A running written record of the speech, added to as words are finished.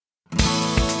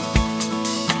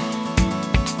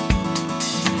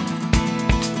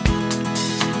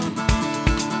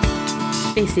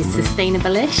This is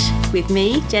Sustainable-ish with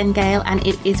me, Jen Gale, and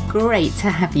it is great to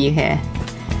have you here.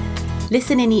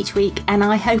 Listen in each week and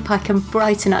I hope I can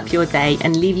brighten up your day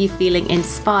and leave you feeling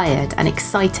inspired and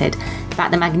excited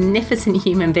about the magnificent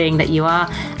human being that you are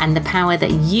and the power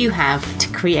that you have to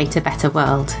create a better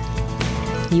world.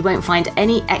 You won't find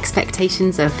any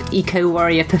expectations of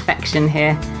eco-warrior perfection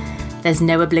here. There's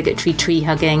no obligatory tree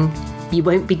hugging. You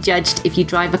won't be judged if you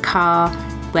drive a car,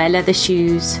 wear leather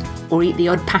shoes, or eat the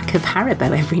odd pack of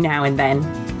Haribo every now and then.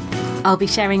 I'll be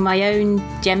sharing my own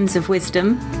gems of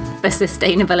wisdom for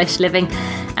sustainable-ish living,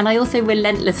 and I also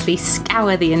relentlessly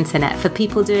scour the internet for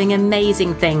people doing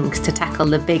amazing things to tackle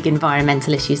the big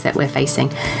environmental issues that we're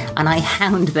facing, and I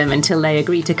hound them until they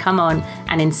agree to come on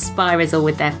and inspire us all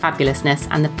with their fabulousness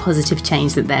and the positive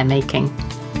change that they're making.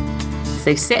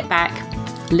 So sit back,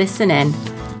 listen in,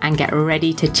 and get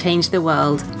ready to change the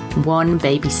world one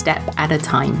baby step at a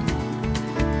time.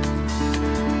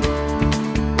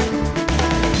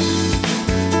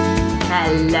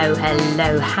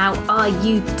 Hello, how are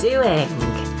you doing?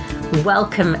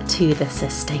 Welcome to the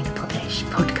Sustainable-ish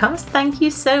podcast. Thank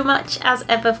you so much as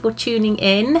ever for tuning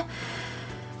in.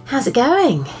 How's it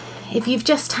going? If you've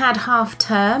just had half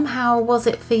term, how was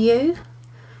it for you?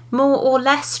 More or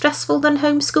less stressful than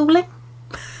homeschooling?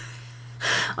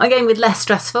 I'm going with less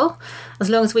stressful. As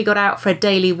long as we got out for a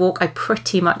daily walk, I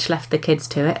pretty much left the kids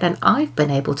to it, and I've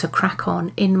been able to crack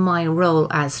on in my role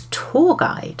as tour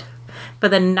guide for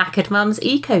the Knackered Mums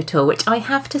Eco Tour, which I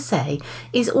have to say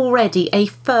is already a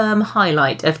firm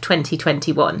highlight of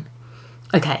 2021.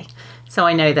 Okay, so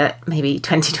I know that maybe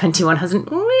 2021 hasn't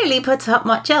really put up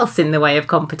much else in the way of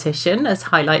competition as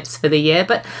highlights for the year,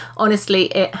 but honestly,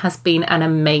 it has been an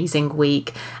amazing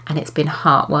week and it's been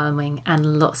heartwarming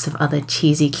and lots of other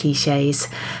cheesy cliches.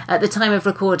 At the time of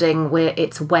recording,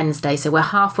 it's Wednesday, so we're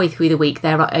halfway through the week.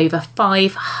 There are over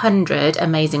 500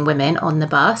 amazing women on the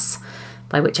bus,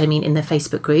 by which I mean in the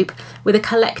Facebook group, with a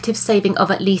collective saving of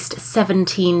at least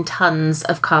 17 tonnes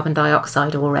of carbon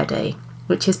dioxide already,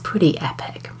 which is pretty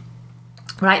epic.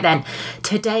 Right then,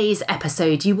 today's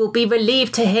episode, you will be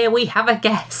relieved to hear we have a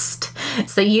guest.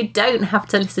 So you don't have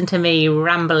to listen to me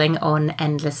rambling on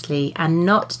endlessly, and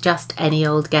not just any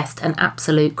old guest, an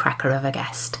absolute cracker of a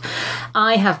guest.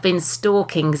 I have been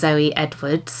stalking Zoe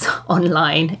Edwards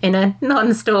online in a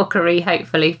non-stalkery,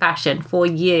 hopefully, fashion for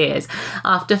years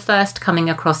after first coming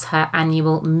across her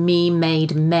annual Me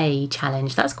Made May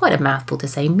challenge. That's quite a mouthful to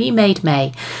say, Me Made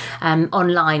May,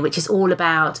 online, which is all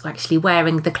about actually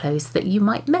wearing the clothes that you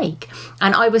might make.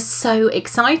 And I was so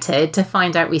excited to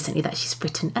find out recently that she's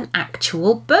written an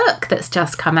actual book that's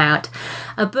just come out,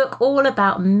 a book all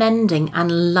about mending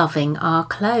and loving our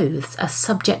clothes, a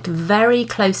subject very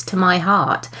close to my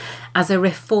heart as a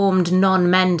reformed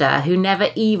non-mender who never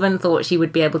even thought she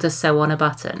would be able to sew on a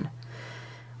button.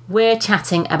 We're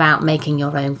chatting about making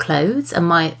your own clothes and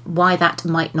why that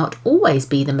might not always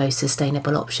be the most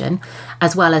sustainable option,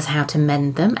 as well as how to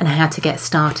mend them and how to get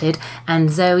started,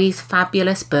 and Zoe's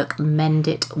fabulous book, Mend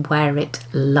It, Wear It,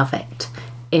 Love It.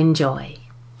 Enjoy.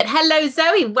 Hello,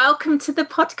 Zoe. Welcome to the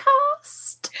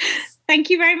podcast. Thank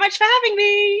you very much for having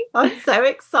me. I'm so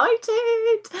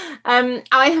excited.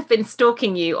 I have been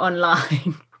stalking you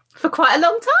online for quite a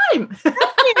long time.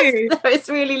 Thank you. So it's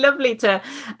really lovely to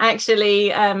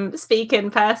actually speak in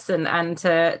person and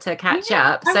to catch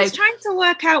up. I was trying to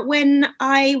work out when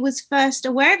I was first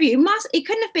aware of you. It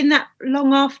couldn't have been that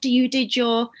long after you did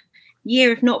your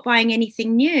year of not buying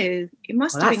anything new. It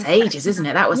must have been. That's ages, isn't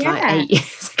it? That was like 8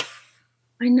 years ago.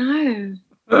 I know.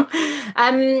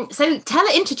 So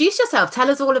introduce yourself.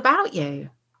 Tell us all about you.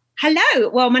 Hello.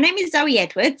 Well, my name is Zoe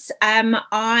Edwards.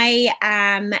 I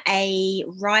am a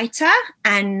writer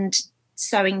and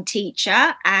sewing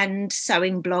teacher and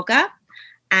sewing blogger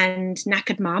and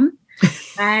knackered mum.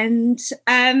 And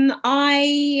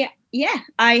I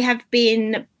have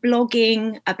been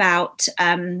blogging about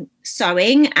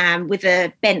sewing with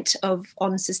a bent on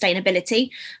sustainability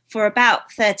for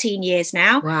about 13 years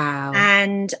now. Wow.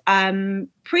 And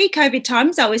pre-COVID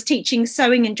times, I was teaching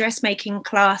sewing and dressmaking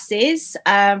classes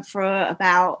for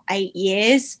about 8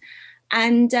 years.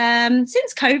 And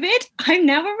since COVID, I'm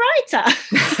now a writer.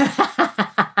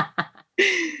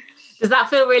 Does that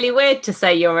feel really weird to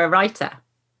say you're a writer?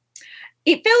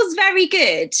 It feels very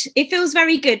good. It feels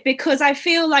very good because I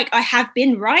feel like I have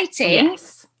been writing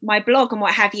my blog and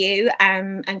what have you,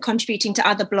 and contributing to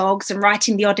other blogs and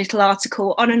writing the odd little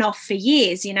article on and off for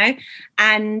years, you know.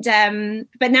 And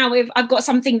but now I've got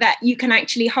something that you can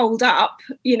actually hold up,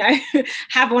 you know,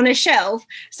 have on a shelf.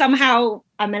 Somehow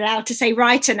I'm allowed to say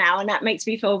writer now, and that makes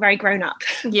me feel very grown up.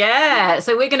 Yeah.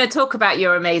 So we're going to talk about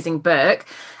your amazing book.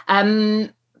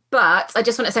 But I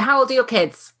just want to say, how old are your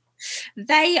kids?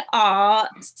 They are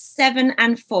 7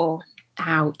 and 4.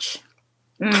 Ouch.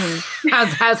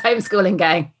 How's homeschooling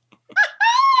going?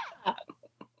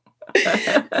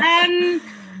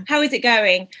 How is it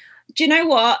going? Do you know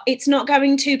what? It's not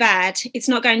going too bad.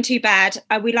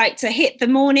 We like to hit the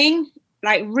morning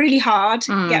like really hard,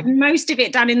 get most of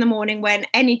it done in the morning when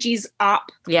energy's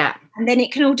up. Yeah. And then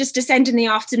it can all just descend in the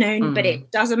afternoon, but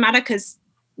it doesn't matter because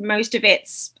most of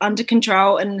it's under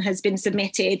control and has been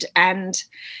submitted. And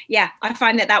yeah, I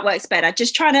find that works better.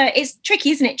 Just it's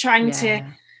tricky, isn't it? Trying to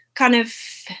kind of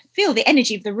feel the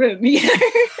energy of the room, you know?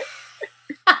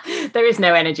 There is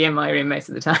no energy in my room most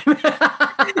of the time.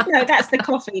 No, that's the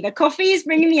coffee. The coffee is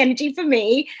bringing the energy for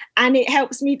me and it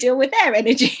helps me deal with their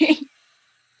energy.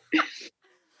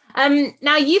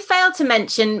 Now, you failed to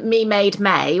mention Me Made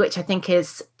May, which I think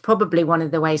is probably one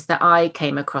of the ways that I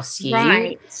came across you,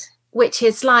 right, which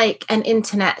is like an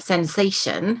internet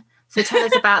sensation. So tell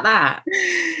us about that.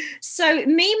 So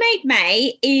Me Made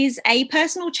May is a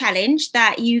personal challenge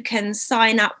that you can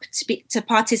sign up to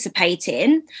participate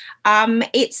in.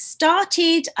 It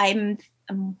started, I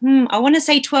want to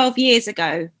say 12 years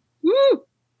ago.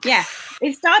 Yeah,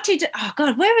 it started, oh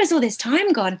God, where has all this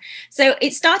time gone? So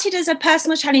it started as a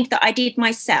personal challenge that I did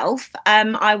myself.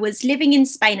 I was living in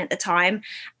Spain at the time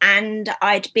and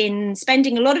I'd been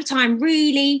spending a lot of time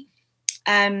really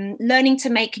learning to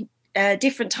make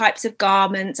different types of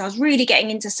garments. I was really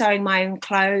getting into sewing my own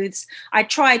clothes. I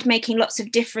tried making lots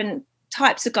of different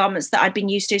types of garments that I'd been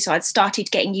used to. So I'd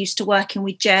started getting used to working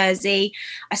with jersey.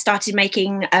 I started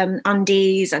making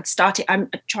undies. I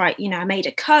made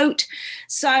a coat.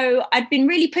 So I'd been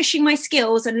really pushing my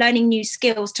skills and learning new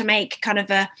skills to make kind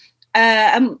of a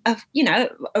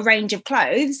range of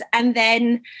clothes. And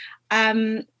then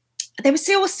there was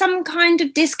still some kind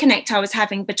of disconnect I was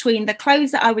having between the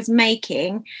clothes that I was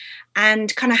making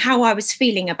and kind of how I was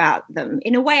feeling about them.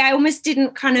 In a way, I almost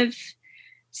didn't kind of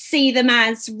see them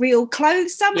as real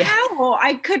clothes somehow, or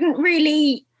I couldn't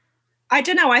really, I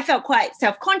don't know, I felt quite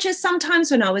self-conscious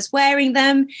sometimes when I was wearing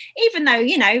them, even though,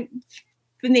 you know,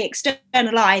 from the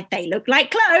external eye, they looked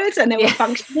like clothes and they were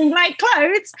functioning like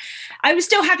clothes. I was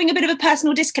still having a bit of a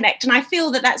personal disconnect. And I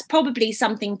feel that that's probably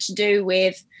something to do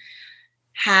with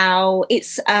how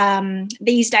it's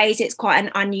these days it's quite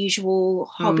an unusual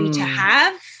hobby to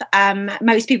have.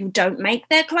 Most people don't make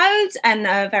their clothes and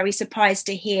are very surprised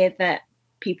to hear that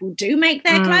people do make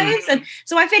their clothes. And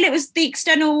so I feel it was the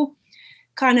external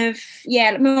kind of,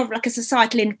 more of like a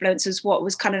societal influence was what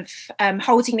was kind of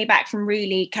holding me back from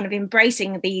really kind of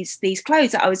embracing these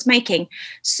clothes that I was making.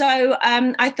 So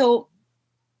I thought,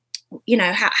 you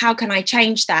know, how can I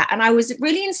change that? And I was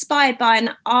really inspired by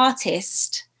an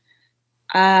artist.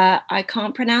 I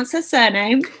can't pronounce her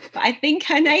surname, but I think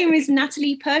her name is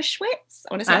Natalie Perschwitz.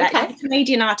 I want to say that, she's a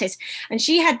Canadian artist. And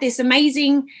she had this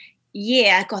amazing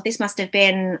year. God, this must have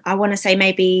been, I want to say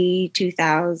maybe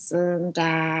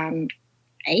 2008.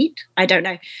 I don't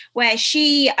know. Where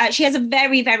she has a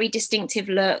very, very distinctive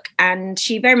look, and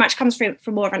she very much comes from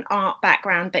more of an art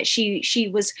background. But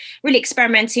she was really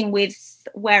experimenting with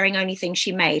wearing only things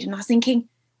she made. And I was thinking,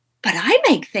 but I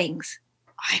make things.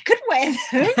 I could wear them.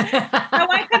 So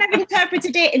I kind of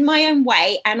interpreted it in my own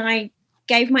way, and I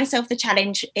gave myself the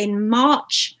challenge in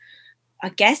March, I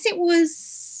guess it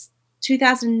was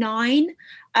 2009,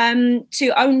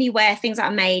 to only wear things that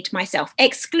I made myself,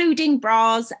 excluding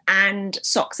bras and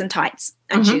socks and tights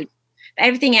and shoes.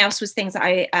 Everything else was things that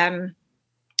I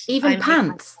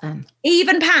pants then.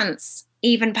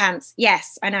 Even pants.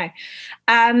 Yes, I know.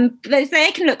 But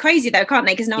they can look crazy though, can't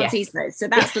they? Because no one sees those. So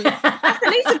that's the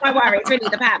least of my worries, really,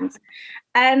 the pants.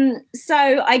 So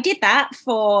I did that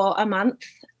for a month,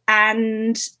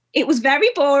 and it was very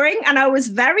boring, and I was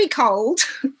very cold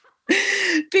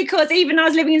because even though I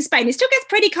was living in Spain, it still gets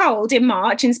pretty cold in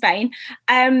March in Spain.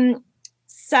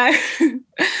 So, and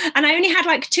I only had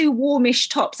like 2 warmish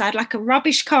tops. I had like a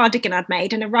rubbish cardigan I'd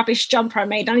made and a rubbish jumper I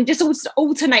made, and I just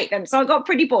alternate them. So I got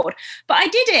pretty bored, but I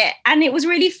did it, and it was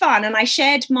really fun. And I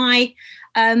shared my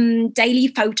daily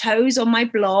photos on my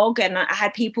blog, and I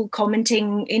had people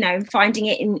commenting, you know, finding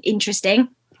it interesting.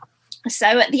 So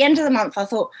at the end of the month, I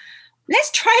thought,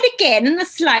 let's try it again in a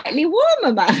slightly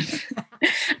warmer month.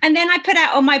 And then I put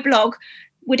out on my blog,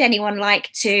 would anyone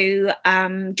like to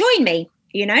join me?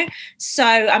 You know, so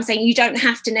I'm saying you don't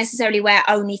have to necessarily wear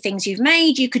only things you've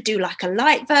made. You could do like a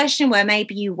light version where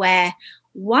maybe you wear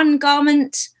 1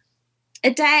 garment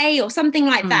a day or something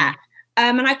like that.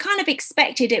 And I kind of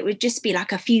expected it would just be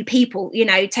like a few people, you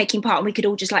know, taking part, and we could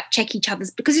all just like check each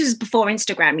other's, because it was before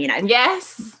Instagram, you know.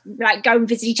 Yes. Like go and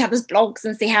visit each other's blogs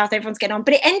and see how everyone's getting on.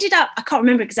 But it ended up, I can't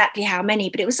remember exactly how many,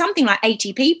 but it was something like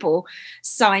 80 people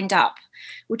signed up,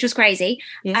 which was crazy.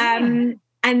 Yeah.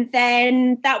 And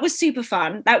then that was super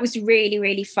fun. That was really,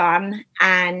 really fun.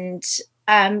 And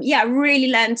I really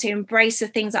learned to embrace the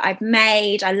things that I've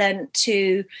made. I learned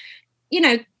to,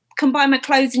 combine my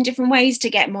clothes in different ways to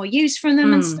get more use from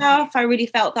them and stuff. I really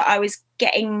felt that I was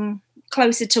getting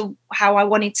closer to how I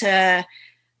wanted to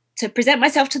present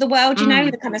myself to the world,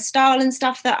 the kind of style and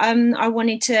stuff that I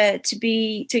wanted to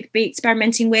be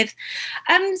experimenting with.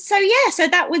 So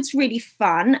that was really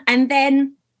fun. And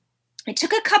then it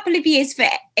took a couple of years for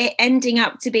it ending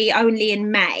up to be only in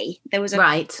May. There was a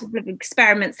couple of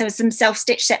experiments. There was some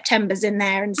self-stitch Septembers in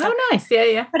there and stuff. Oh, nice.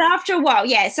 Yeah. But after a while,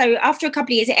 so after a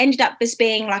couple of years, it ended up as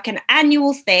being like an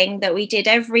annual thing that we did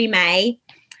every May.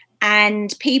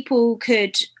 And people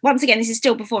could, once again, this is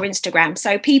still before Instagram,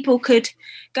 so people could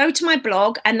go to my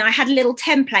blog and I had a little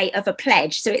template of a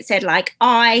pledge. So it said like,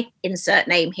 I, insert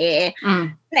name here,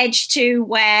 pledge to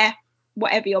wear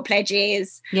whatever your pledge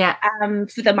is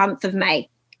for the month of May.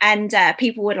 And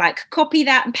people would like copy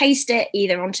that and paste it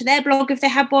either onto their blog if they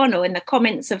had one or in the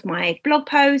comments of my blog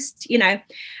post,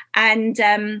 and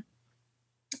so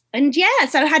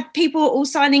I had people all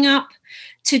signing up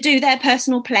to do their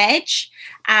personal pledge.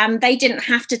 They didn't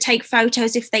have to take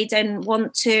photos if they didn't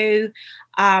want to.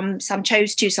 Some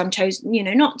chose to, some chose,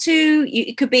 not to.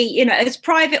 It could be, as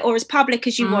private or as public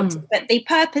as you want. But the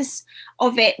purpose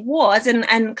of it was,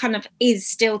 and kind of is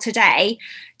still today,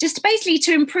 just basically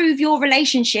to improve your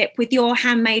relationship with your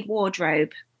handmade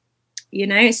wardrobe.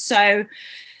 So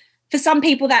for some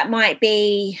people that might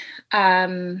be,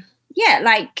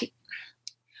 like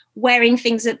wearing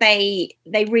things that they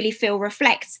really feel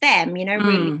reflects them,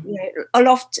 really,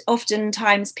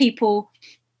 oftentimes people,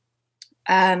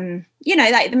 like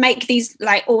they make these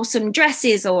like awesome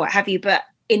dresses or what have you, but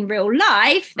in real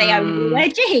life, they only wear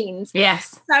jeans.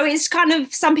 Yes. So it's kind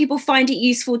of, some people find it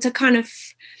useful to kind of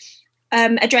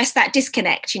address that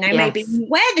disconnect, maybe you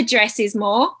wear the dresses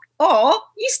more or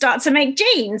you start to make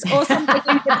jeans or something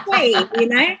in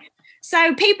between,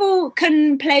 So people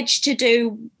can pledge to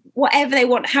do whatever they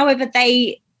want, however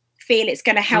they feel it's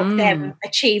going to help them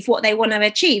achieve what they want to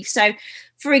achieve. So,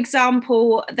 for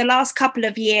example, the last couple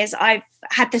of years, I've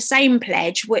had the same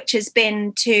pledge, which has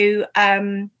been to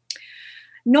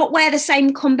not wear the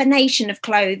same combination of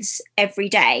clothes every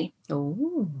day.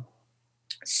 Oh.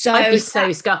 So I'd be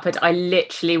so scuppered. I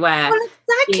literally wear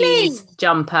jeans,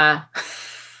 jumper,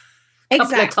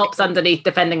 couple of tops underneath,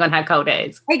 depending on how cold it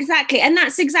is. Exactly. And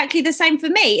that's exactly the same for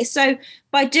me. So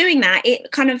by doing that,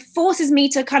 it kind of forces me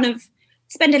to kind of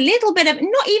spend a little bit of,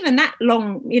 not even that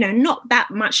long, not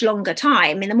that much longer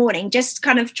time in the morning, just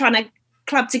kind of trying to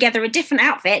club together a different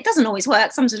outfit. It doesn't always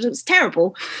work. Sometimes it looks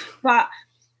terrible, but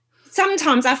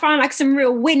sometimes I find like some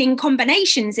real winning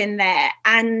combinations in there.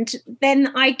 And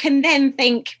then I can then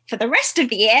think for the rest of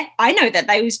the year, I know that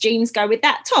those jeans go with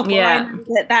that top. Or I know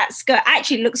that skirt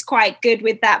actually looks quite good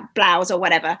with that blouse or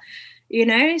whatever,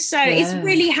 So it's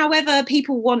really however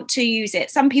people want to use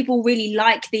it. Some people really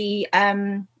like the,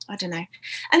 I don't know.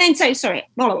 And then,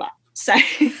 So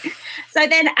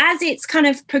then as it's kind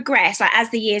of progressed, like as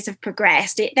the years have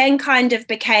progressed, it then kind of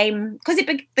became, because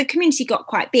the community got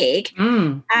quite big,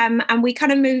 and we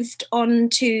kind of moved on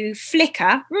to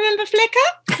Flickr. Remember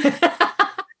Flickr?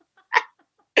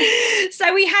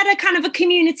 So we had a kind of a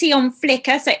community on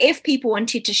Flickr. So if people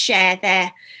wanted to share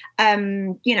their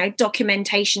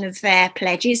documentation of their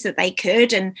pledges, that they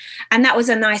could, and that was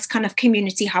a nice kind of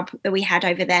community hub that we had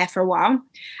over there for a while.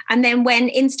 And then when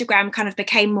Instagram kind of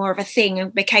became more of a thing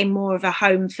and became more of a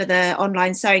home for the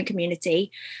online sewing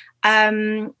community,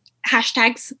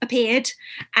 hashtags appeared,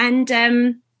 and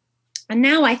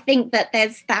now I think that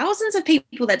there's thousands of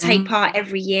people that take part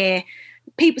every year.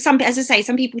 Some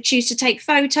people choose to take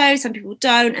photos, some people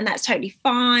don't, and that's totally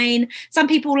fine. Some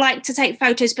people like to take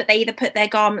photos, but they either put their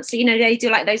garments, they do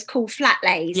like those cool flat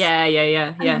lays.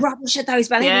 Yeah. Rubbish at those,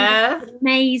 but they're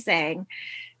amazing.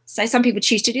 So some people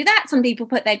choose to do that. Some people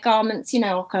put their garments,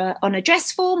 on a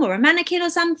dress form or a mannequin or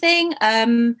something.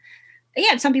 Some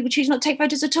people choose not to take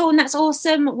photos at all, and that's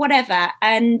awesome, whatever.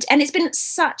 And it's been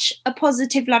such a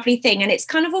positive, lovely thing. And it's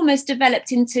kind of almost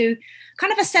developed into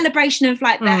kind of a celebration of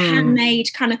like the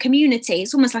handmade kind of community.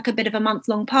 It's almost like a bit of a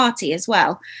month-long party as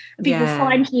well. And people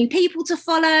find new people to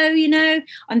follow,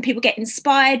 and people get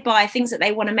inspired by things that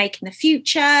they want to make in the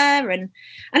future. And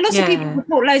lots of people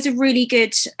report loads of really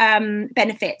good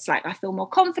benefits. Like I feel more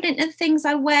confident in the things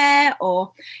I wear,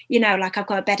 or, like I've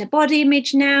got a better body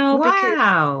image now.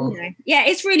 Wow. Because,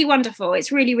 it's really wonderful.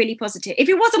 It's really, really positive. If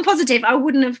it wasn't positive, I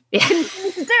wouldn't have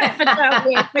continued to do it for 12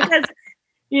 years because,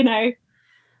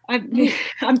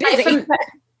 I'm busy.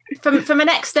 From an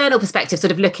external perspective,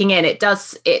 sort of looking in, it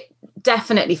does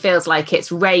definitely feels like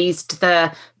it's raised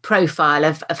the profile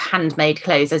of handmade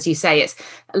clothes. As you say, it's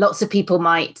lots of people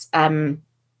might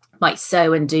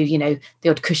sew and do, you know, the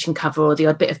odd cushion cover or the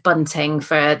odd bit of bunting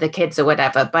for the kids or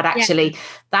whatever. But actually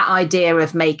that idea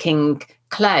of making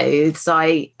clothes,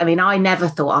 I mean, I never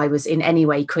thought I was in any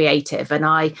way creative, and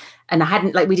I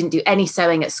hadn't, like, we didn't do any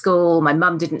sewing at school. My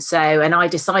mum didn't sew, and I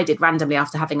decided randomly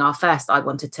after having our first, I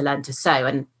wanted to learn to sew,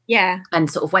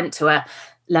 and sort of went to a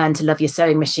Learn to Love Your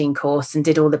Sewing Machine course and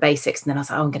did all the basics. And then I was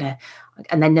like,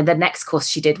 and then the next course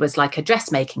she did was like a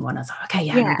dressmaking one. I was like, okay,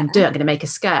 I'm going to do it. I'm going to make a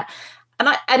skirt.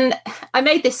 And I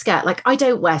made this skirt. Like, I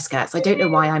don't wear skirts. I don't know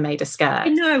why I made a skirt. I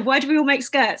know. Why do we all make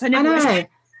skirts? I never wear skirts.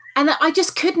 And I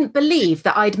just couldn't believe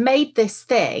that I'd made this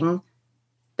thing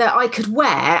that I could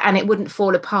wear and it wouldn't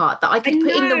fall apart, that I could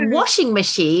put in the washing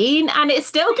machine and it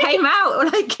still came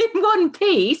out like in one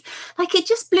piece. Like, it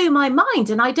just blew my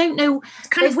mind. And I don't know. It's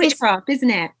kind of witchcraft,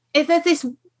 isn't it? If there's this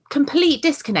complete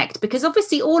disconnect, because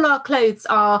obviously all our clothes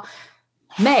are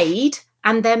made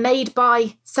and they're made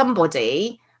by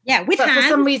somebody. Yeah, with hands, for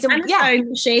some reason, and a sewing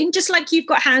machine, just like you've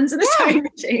got hands and a sewing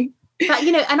machine. But,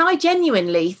 you know, and I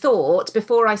genuinely thought,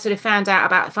 before I sort of found out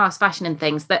about fast fashion and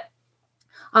things, that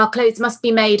our clothes must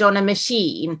be made on a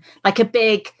machine, like a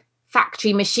big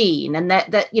factory machine, and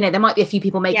that you know, there might be a few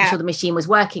people making sure the machine was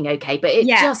working okay, but it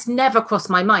just never crossed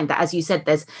my mind that, as you said,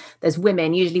 there's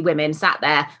women, usually women, sat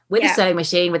there with a sewing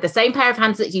machine with the same pair of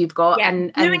hands that you've got,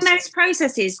 and doing those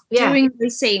processes, doing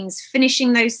those seams,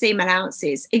 finishing those seam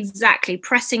allowances, exactly,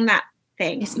 pressing that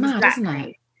thing. It's mad, isn't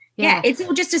it? Yeah, it's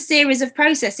all just a series of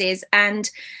processes. And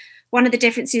one of the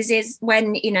differences is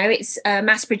when, you know, it's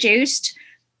mass produced,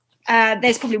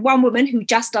 there's probably one woman who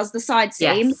just does the side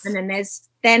seam, and then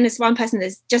there's one person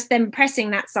that's just then pressing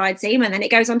that side seam, and then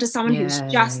it goes on to someone who's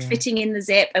just fitting in the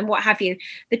zip and what have you.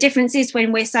 The difference is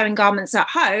when we're sewing garments at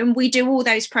home, we do all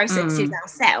those processes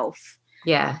ourselves.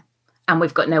 Yeah, and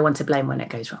we've got no one to blame when it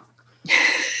goes wrong.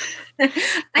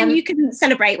 And you can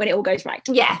celebrate when it all goes right.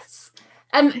 Yes.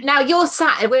 Now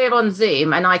we're on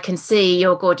Zoom and I can see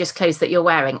your gorgeous clothes that you're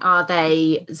wearing. Are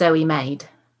they Zoe made?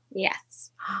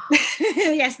 Yes.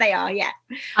 Yes, they are. Yeah.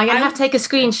 I'm going to have to take a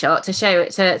screenshot to show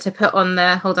it to put on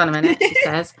the, hold on a minute, she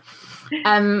says.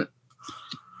 I'm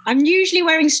usually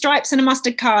wearing stripes and a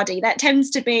mustard cardie. That tends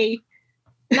to be.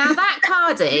 Now that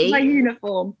cardie, my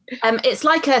uniform. It's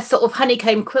like a sort of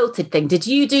honeycomb quilted thing. Did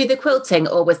you do the quilting,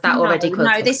 or was that already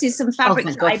quilted? No, this is some fabric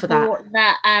that I bought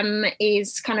that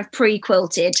is kind of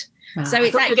pre-quilted. Oh, so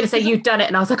it's like, you were going to say you'd done it,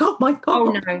 and I was like, oh my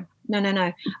god. Oh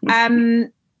no.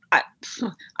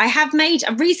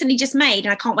 I've recently just made,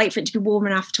 and I can't wait for it to be warm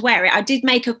enough to wear it. I did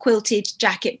make a quilted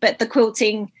jacket, but the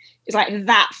quilting is like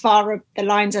that far. The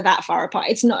lines are that far apart.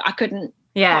 It's not. I couldn't.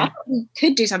 Yeah, I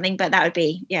could do something, but that would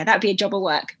be a job of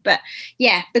work. But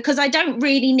yeah, because I don't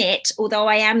really knit, although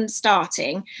I am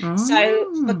starting.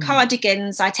 So for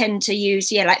cardigans, I tend to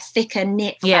use like thicker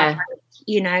knit fabric,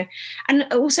 you know. And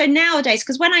also nowadays,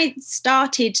 because when I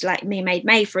started, like Me Made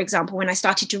May, for example, when I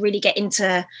started to really get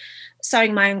into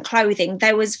sewing my own clothing,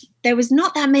 there was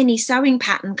not that many sewing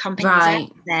pattern companies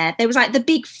out there. There was like the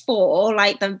big four,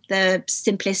 like the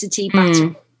Simplicity,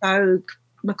 Butter, Vogue,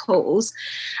 McCall's,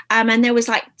 and there was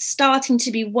like starting to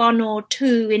be one or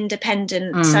two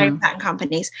independent sewing pattern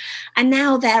companies, and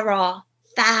now there are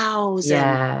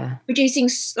thousands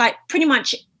producing like pretty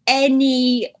much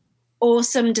any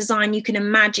awesome design you can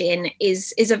imagine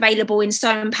is available in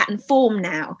sewing pattern form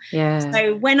now.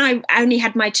 So when I only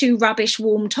had my two rubbish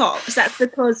warm tops, that's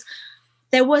because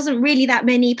there wasn't really that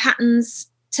many patterns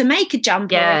to make a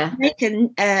jumper, make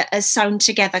a sewn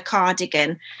together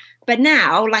cardigan. But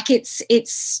now, like it's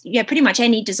pretty much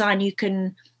any design you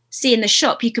can see in the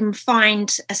shop, you can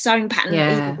find a sewing pattern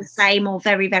either the same or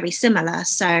very, very similar.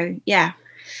 So, yeah.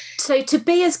 So to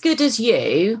be as good as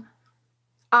you,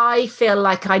 I feel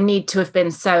like I need to have been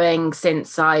sewing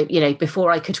since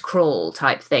before I could crawl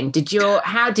type thing.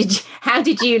 How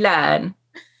did you learn?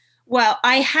 Well,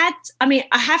 I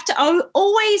have to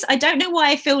always, I don't know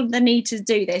why I feel the need to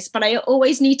do this, but I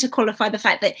always need to qualify the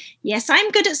fact that, yes, I'm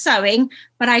good at sewing,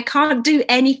 but I can't do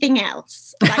anything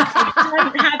else. Like, I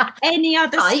don't have any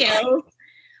other skills.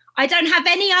 I don't have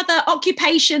any other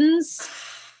occupations,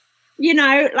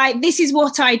 like this is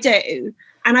what I do.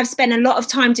 And I've spent a lot of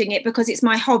time doing it because it's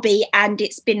my hobby and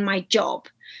it's been my job.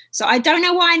 So I don't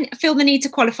know why I feel the need to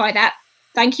qualify that.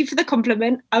 Thank you for the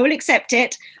compliment. I will accept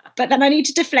it. But then I need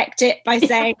to deflect it by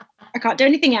saying I can't do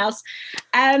anything else.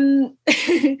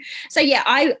 So yeah,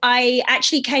 I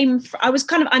actually I was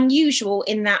kind of unusual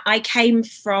in that I came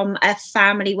from a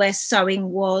family where sewing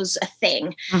was a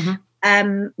thing.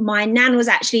 My nan was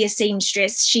actually a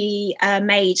seamstress. She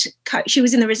she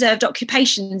was in the reserved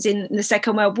occupations in the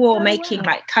Second World War, making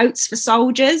like coats for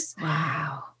soldiers.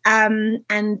 Wow. And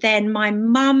then my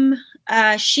mum,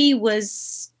 she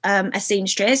was a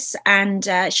seamstress, and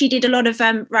she did a lot of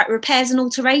repairs and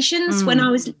alterations when I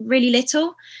was really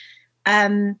little.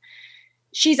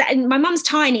 My mum's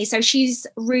tiny, so she's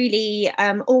really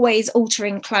always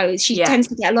altering clothes. She tends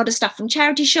to get a lot of stuff from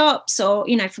charity shops or,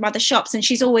 you know, from other shops, and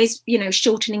she's always, you know,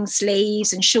 shortening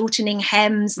sleeves and shortening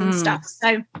hems and stuff.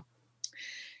 So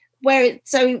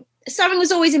sewing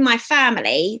was always in my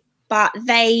family, but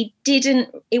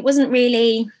it wasn't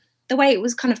really the way it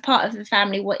was kind of part of the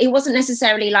family. It wasn't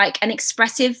necessarily like an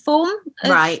expressive form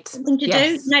of something to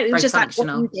do. No, it was just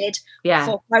functional. Like what you did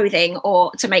for clothing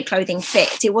or to make clothing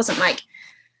fit. It wasn't like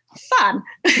fun.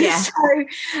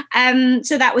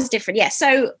 So that was different.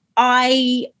 So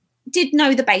I did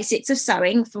know the basics of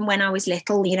sewing from when I was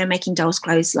little, you know, making dolls'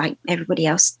 clothes like everybody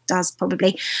else does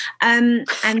probably. And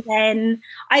then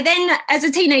I as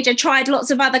a teenager tried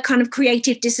lots of other kind of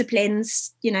creative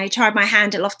disciplines, you know, tried my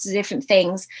hand at lots of different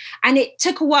things. And it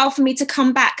took a while for me to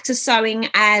come back to sewing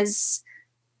as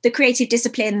the creative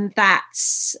discipline that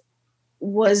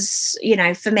was, you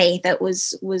know, for me, that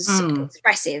was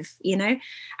expressive, you know.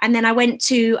 And then I went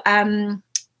to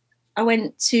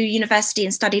university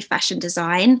and studied fashion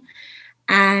design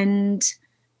and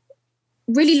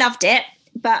really loved it,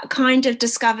 but kind of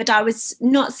discovered I was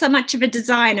not so much of a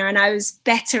designer and I was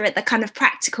better at the kind of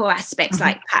practical aspects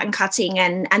like pattern cutting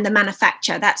and the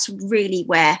manufacture. That's really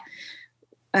where,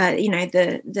 you know,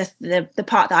 the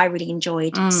part that I really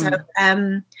enjoyed. So,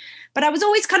 but I was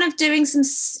always kind of doing some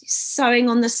sewing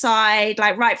on the side,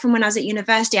 like right from when I was at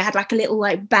university. I had like a little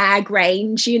like bag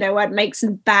range, you know, I'd make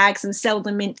some bags and sell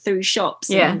them through shops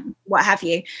and what have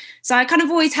you. So I kind of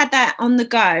always had that on the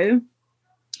go.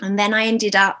 And then I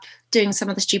ended up doing some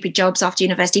of the stupid jobs after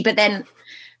university, but then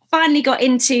finally got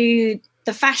into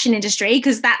the fashion industry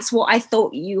because that's what I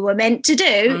thought you were meant to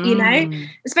do, you know,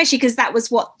 especially because that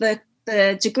was what the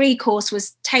degree course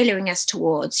was tailoring us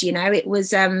towards, you know. It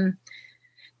was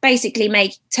basically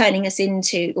meant to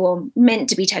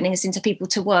be turning us into people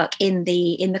to work in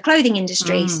the clothing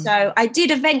industry. So I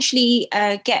did eventually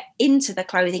get into the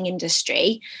clothing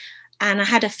industry, and I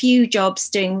had a few jobs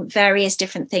doing various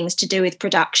different things to do with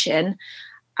production.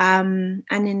 And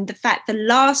in the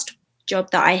last job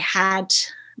that I had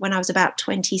when I was about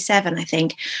 27, I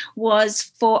think, was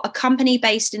for a company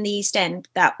based in the East End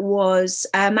that was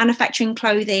manufacturing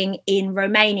clothing in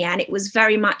Romania, and it was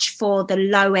very much for the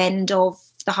low end of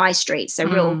the high street. So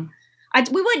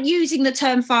we weren't using the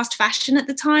term fast fashion at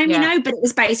the time, you know, but it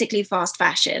was basically fast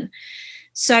fashion.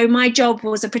 So my job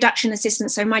was a production assistant.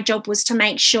 So my job was to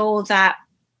make sure that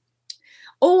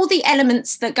all the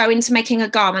elements that go into making a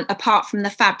garment, apart from the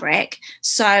fabric,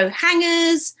 so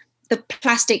hangers, the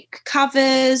plastic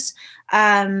covers,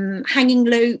 hanging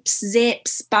loops,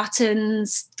 zips,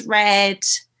 buttons, thread,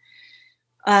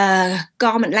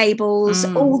 garment labels,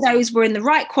 all those were in the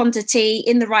right quantity,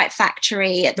 in the right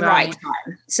factory at the right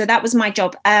time. So that was my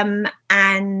job.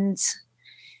 And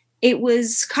it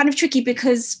was kind of tricky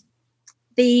because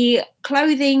the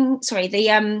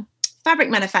fabric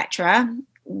manufacturer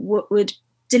would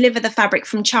deliver the fabric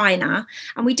from China,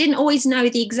 and we didn't always know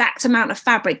the exact amount of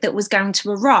fabric that was going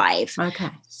to arrive. Okay.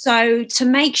 So to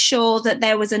make sure that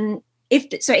there was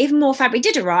if more fabric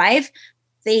did arrive,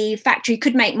 the factory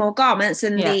could make more garments,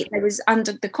 and there was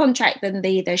under the contract, then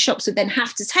the shops would then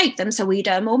have to take them, so we'd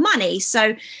earn more money.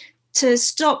 So to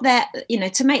stop that, you know,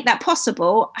 to make that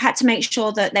possible, I had to make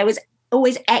sure that there was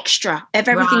always extra of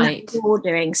everything that we were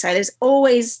doing. So there's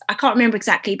always, I can't remember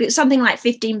exactly, but something like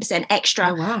 15%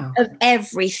 extra of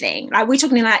everything. Like we're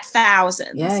talking like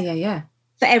thousands.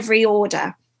 For every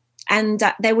order. And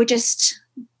they were just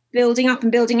building up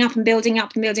and building up and building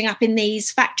up and building up in these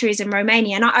factories in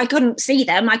Romania. And I couldn't see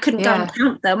them. I couldn't go and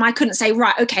count them. I couldn't say,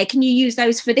 right, okay, can you use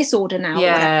those for this order now?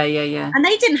 And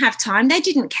they didn't have time. They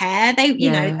didn't care. They,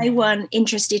 you know, they weren't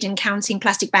interested in counting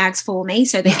plastic bags for me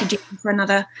so they could use them for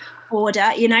another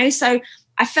order, you know. So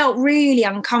I felt really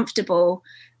uncomfortable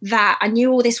that I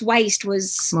knew all this waste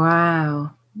was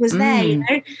there, you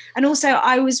know. And also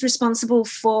I was responsible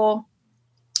for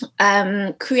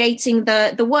creating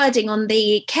the wording on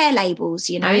the care labels,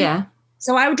 you know.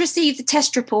 So I would receive the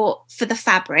test report for the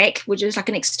fabric, which was like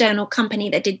an external company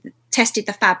that tested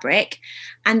the fabric,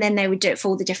 and then they would do it for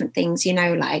all the different things, you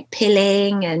know, like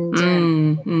pilling and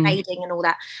fading and all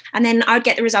that. And then I'd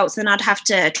get the results, and I'd have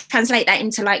to translate that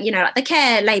into, like, you know, like the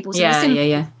care labels. So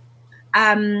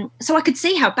I could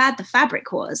see how bad the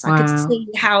fabric was. I could see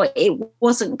how it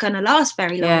wasn't going to last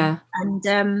very long.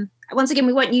 And once again,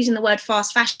 we weren't using the word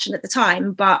fast fashion at the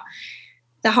time, but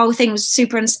the whole thing was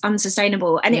super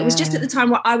unsustainable. And it was just at the time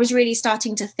where I was really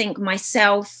starting to think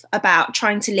myself about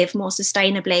trying to live more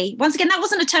sustainably. Once again, that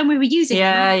wasn't a term we were using.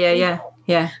 Yeah.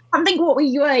 I can't think what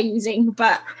we were using,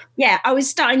 but yeah, I was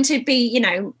starting to be, you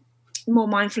know, more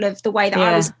mindful of the way that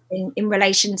I was in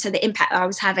relation to the impact that I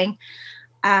was having.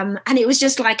 And it was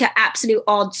just like at absolute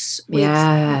odds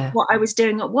with what I was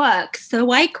doing at work.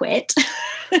 So I quit.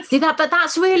 See that, but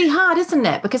that's really hard, isn't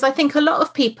it? Because I think a lot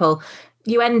of people,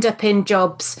 you end up in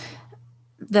jobs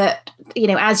that, you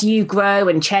know, as you grow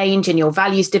and change and your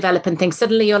values develop and things,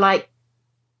 suddenly you're like,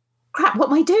 crap, what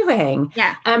am I doing?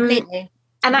 Yeah, completely.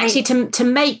 And actually to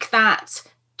make that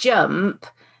jump,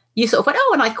 you sort of went,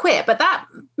 and I quit. But that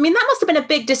must have been a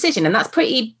big decision, and that's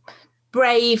pretty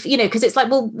brave, you know, because it's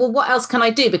like, well, what else can I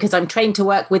do? Because I'm trained to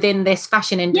work within this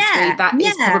fashion industry that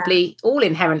is probably all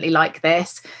inherently like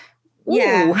this. Ooh.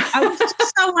 Yeah, I was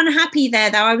so unhappy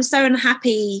there, though. I was so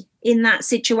unhappy in that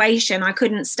situation. I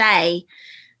couldn't stay.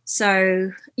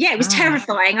 So, yeah, it was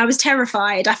terrifying. I was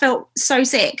terrified. I felt so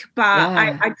sick, but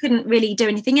I couldn't really do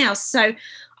anything else. So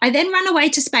I then ran away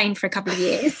to Spain for a couple of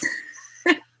years,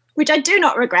 which I do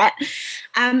not regret.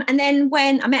 And then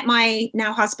when I met my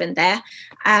now husband there,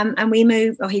 and we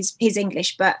moved, he's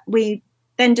English, but we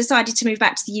then decided to move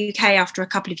back to the UK after a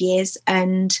couple of years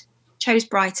and chose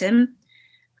Brighton.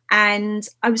 And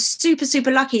I was super,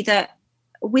 super lucky that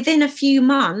within a few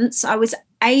months, I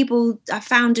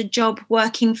found a job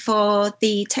working for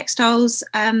the textiles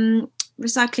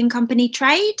recycling company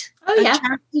Trade.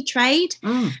 Charity Trade.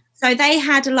 So they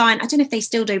had a line, I don't know if they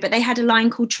still do, but they had a line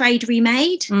called Trade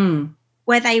Remade,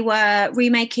 where they were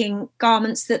remaking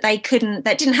garments that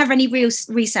didn't have any real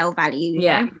resale value. You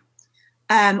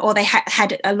know? Or they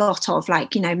had a lot of,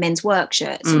 like, you know, men's work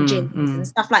shirts and jeans and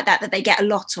stuff like that they get a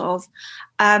lot of.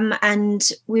 And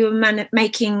we were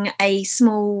making a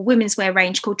small women's wear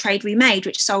range called Trade Remade,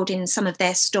 which sold in some of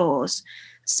their stores.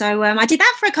 So I did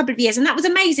that for a couple of years, and that was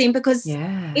amazing because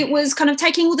it was kind of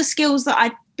taking all the skills that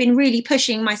I'd been really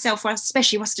pushing myself,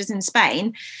 especially whilst I was in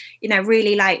Spain, you know,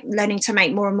 really like learning to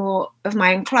make more and more of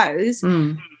my own clothes.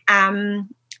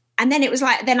 And then it was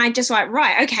like, then I just like,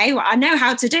 right, okay, well, I know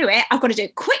how to do it. I've got to do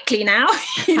it quickly now,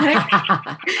 you know.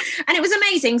 And it was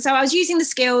amazing. So I was using the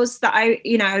skills that I,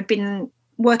 you know, had been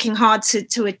working hard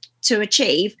to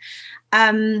achieve.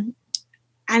 And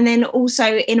then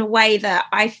also in a way that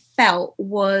I felt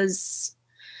was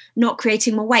not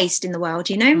creating more waste in the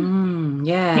world, you know?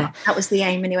 Yeah, that was the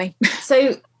aim anyway.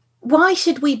 So why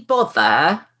should we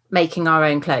bother making our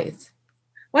own clothes?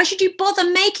 Why should you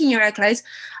bother making your own clothes?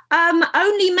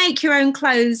 Only make your own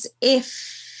clothes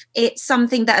if it's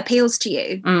something that appeals to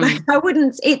you. I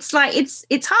wouldn't, it's like, it's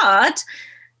hard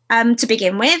to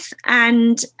begin with.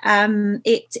 And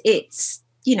it's,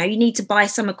 you know, you need to buy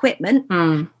some equipment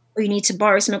or you need to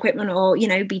borrow some equipment or, you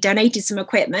know, be donated some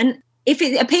equipment. If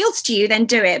it appeals to you, then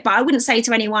do it. But I wouldn't say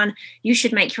to anyone, you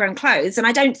should make your own clothes. And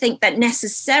I don't think that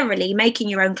necessarily making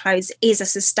your own clothes is a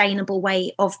sustainable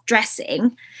way of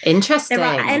dressing. Interesting. There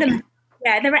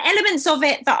are elements of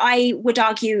it that I would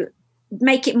argue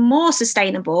make it more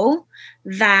sustainable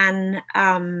than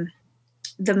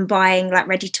buying like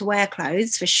ready-to-wear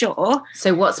clothes, for sure.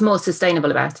 So what's more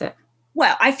sustainable about it?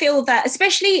 Well, I feel that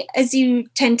especially as you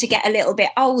tend to get a little bit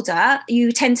older,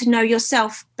 you tend to know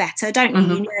yourself better, don't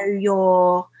you?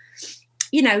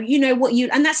 You know what you,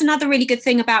 and that's another really good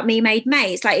thing about Me Made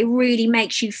May. It's like it really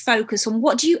makes you focus on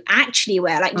what do you actually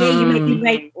wear. Like, you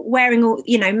may be wearing all,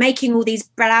 you know, making all these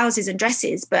blouses and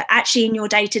dresses, but actually in your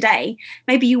day to day,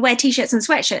 maybe you wear t-shirts and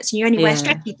sweatshirts and you only wear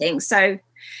stretchy things. So,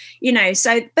 you know,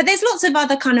 but there's lots of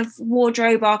other kind of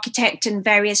wardrobe architect and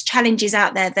various challenges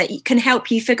out there that can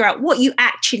help you figure out what you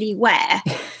actually wear.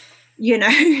 You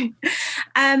know,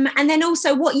 and then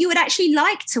also what you would actually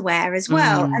like to wear as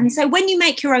well. And so when you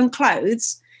make your own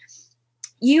clothes,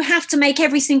 you have to make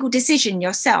every single decision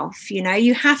yourself. You know,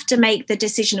 you have to make the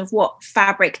decision of what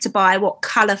fabric to buy, what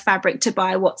color fabric to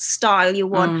buy, what style you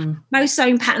want. Most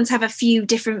sewing patterns have a few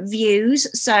different views.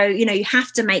 So, you know, you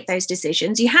have to make those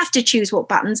decisions. You have to choose what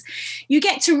buttons. You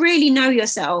get to really know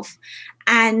yourself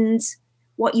and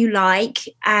what you like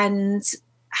and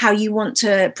how you want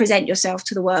to present yourself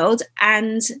to the world.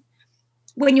 And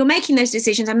when you're making those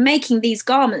decisions and making these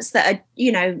garments that are,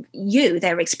 you know,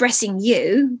 they're expressing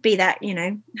you, be that, you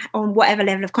know, on whatever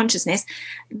level of consciousness,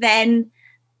 then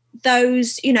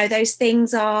those, you know, those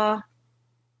things they're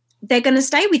going to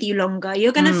stay with you longer.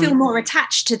 You're going to feel more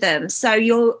attached to them.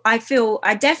 So I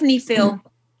definitely feel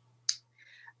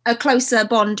a closer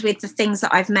bond with the things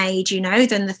that I've made,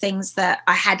 than the things that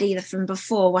I had either from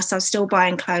before whilst I was still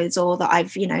buying clothes, or that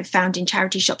I've, found in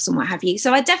charity shops and what have you.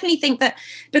 So I definitely think that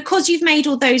because you've made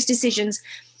all those decisions,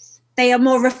 they are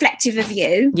more reflective of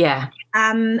you. Yeah.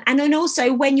 And then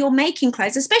also when you're making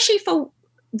clothes, especially for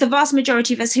the vast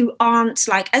majority of us who aren't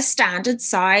like a standard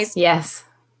size. Yes.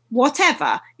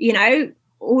 Whatever,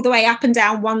 all the way up and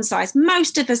down one size.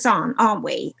 Most of us aren't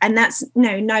we? And that's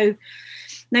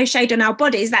no shade on our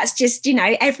bodies. That's just,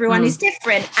 everyone is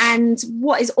different. And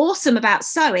what is awesome about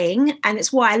sewing, and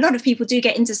it's why a lot of people do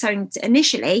get into sewing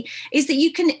initially, is that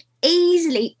you can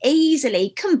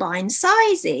easily combine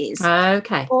sizes.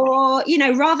 Okay. Or,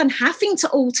 rather than having to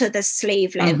alter the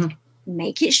sleeve length,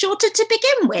 make it shorter to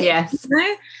begin with. Yes.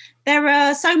 There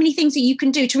are so many things that you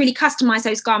can do to really customize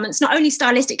those garments, not only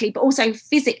stylistically, but also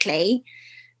physically,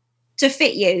 to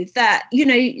fit you, that,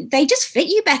 they just fit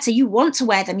you better. You want to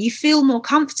wear them. You feel more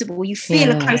comfortable. You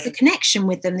feel a closer connection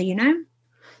with them,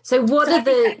 So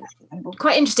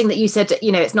quite interesting that you said,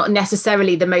 it's not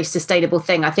necessarily the most sustainable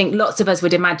thing. I think lots of us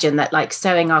would imagine that like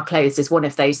sewing our clothes is one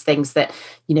of those things that,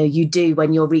 you do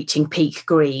when you're reaching peak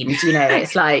green,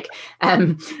 it's like,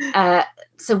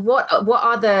 so what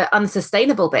are the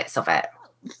unsustainable bits of it?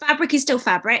 Fabric is still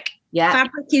fabric. Yeah.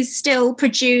 Fabric is still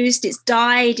produced. It's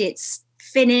dyed. It's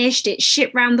finished. It's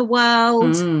shipped around the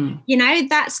world.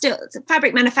 That's still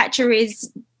fabric manufacture is,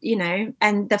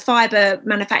 and the fiber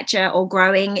manufacture or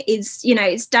growing is,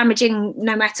 it's damaging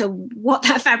no matter what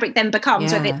that fabric then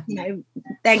becomes, whether it's,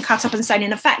 then cut up and sewn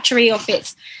in a factory, or if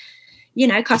it's,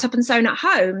 cut up and sewn at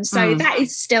home. So that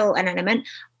is still an element.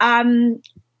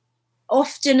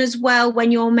 Often as well,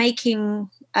 when you're making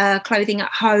clothing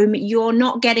at home, you're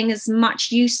not getting as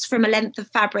much use from a length of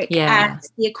fabric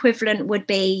as the equivalent would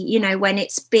be, when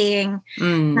it's being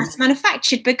mass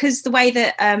manufactured, because the way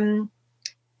that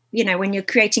when you're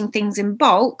creating things in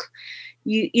bulk,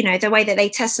 the way that they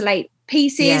tessellate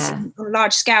pieces on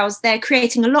large scales, they're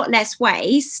creating a lot less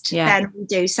waste than we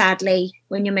do, sadly,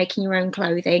 when you're making your own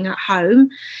clothing at home.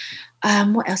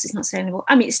 What else is not sustainable?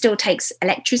 I mean, it still takes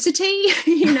electricity,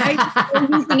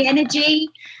 using energy.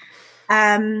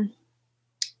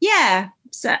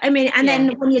 So I mean, and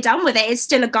then when you're done with it, it's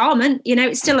still a garment,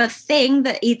 it's still a thing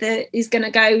that either is going to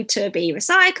go to be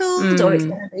recycled or it's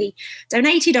going to be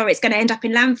donated, or it's going to end up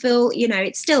in landfill.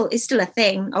 It's still a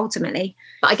thing ultimately.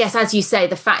 But I guess, as you say,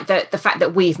 the fact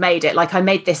that we've made it, like I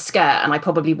made this skirt and I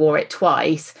probably wore it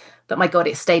twice, but my God,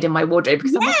 it stayed in my wardrobe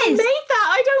because I made that.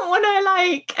 I don't want to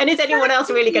and is anyone else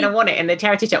really going to want it in the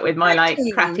charity shop with my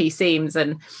crappy seams?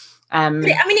 And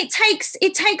it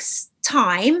takes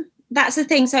time. That's the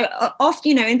thing. So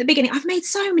often, in the beginning, I've made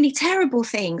so many terrible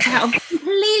things out of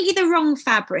completely the wrong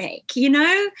fabric,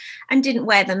 and didn't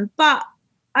wear them. But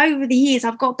over the years,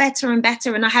 I've got better and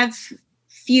better, and I have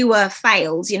fewer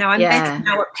fails. I'm better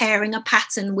now at pairing a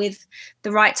pattern with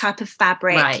the right type of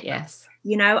fabric. Right, yes.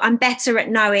 I'm better at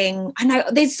knowing. I know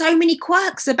there's so many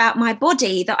quirks about my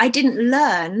body that I didn't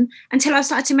learn until I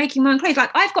started making my own clothes.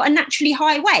 Like I've got a naturally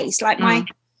high waist. Like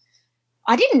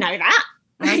I didn't know that.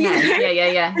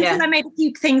 Yeah. Until I made a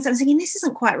few things, I was thinking this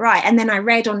isn't quite right. And then I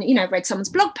read someone's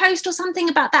blog post or something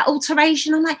about that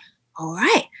alteration. I'm like, all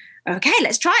right, okay,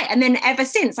 let's try it. And then ever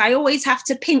since, I always have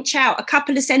to pinch out a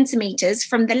couple of centimeters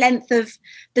from the length of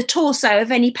the torso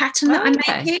of any pattern that I'm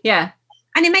making. Yeah.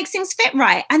 And it makes things fit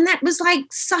right. And that was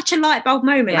like such a light bulb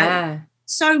moment. Yeah.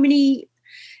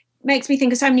 Makes me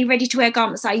think of so many ready-to-wear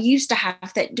garments I used to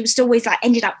have that just always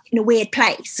ended up in a weird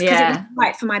place because it wasn't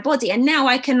right for my body. And now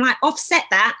I can offset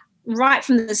that right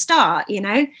from the start,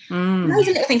 Loads of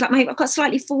little things, like I've got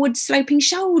slightly forward sloping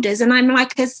shoulders and I'm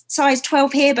like a size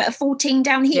 12 here but a 14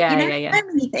 down here.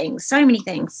 So many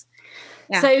things.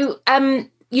 Yeah. So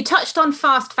you touched on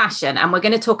fast fashion, and we're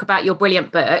going to talk about your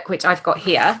brilliant book, which I've got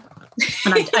here.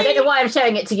 And I don't know why I'm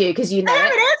showing it to you because you know there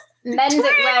it is. Mend it,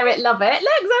 wear it, love it.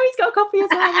 Look, Zoe's got a copy as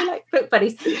well. We're like book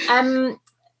buddies. I've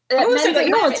also got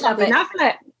yours, love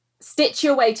it. Stitch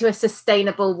your way to a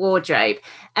sustainable wardrobe.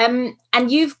 And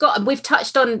we've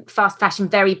touched on fast fashion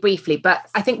very briefly, but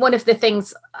I think one of the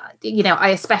things, I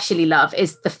especially love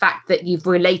is the fact that you've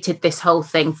related this whole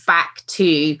thing back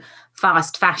to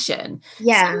fast fashion.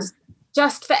 Yeah. So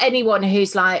just for anyone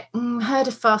who's heard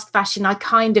of fast fashion, I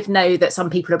kind of know that some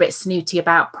people are a bit snooty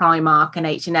about Primark and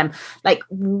H&M. Like,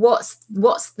 what's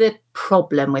the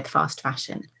problem with fast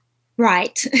fashion?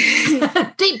 Right.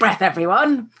 Deep breath,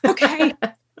 everyone. Okay,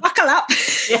 buckle up.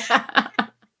 Yeah.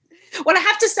 Well, I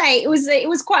have to say, it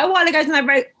was quite a while ago when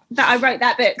I wrote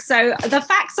that book. So the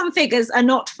facts and figures are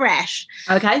not fresh.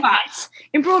 Okay. But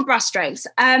in broad brushstrokes.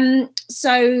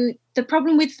 So the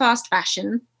problem with fast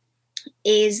fashion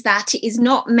is that it is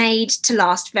not made to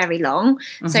last very long.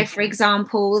 Mm-hmm. So, for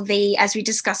example, as we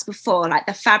discussed before, like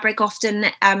the fabric often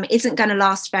isn't going to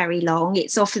last very long.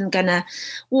 It's often going to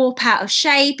warp out of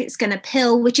shape. It's going to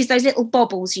pill, which is those little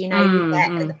bobbles,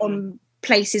 on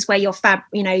places where your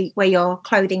where your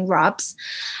clothing rubs.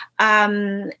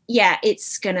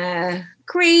 It's going to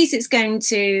crease. It's going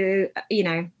to,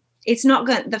 it's not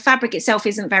going. The fabric itself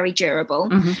isn't very durable.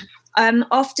 Mm-hmm.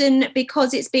 Often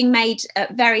because it's being made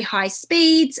at very high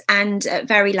speeds and at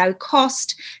very low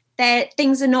cost,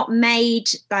 things are not made,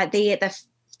 like the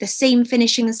seam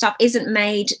finishing and stuff isn't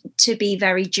made to be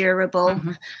very durable.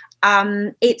 Mm-hmm.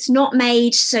 It's not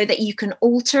made so that you can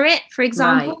alter it, for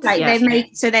example. Right. They're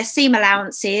made so their seam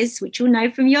allowances, which you'll know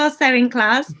from your sewing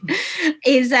class,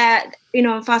 is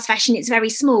in fast fashion, it's very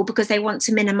small because they want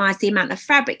to minimize the amount of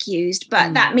fabric used.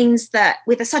 But that means that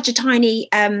with such a tiny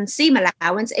seam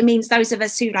allowance, it means those of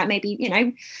us who maybe,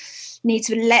 need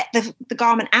to let the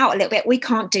garment out a little bit, we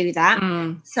can't do that.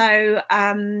 So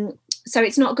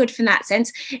it's not good from that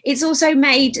sense. It's also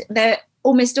made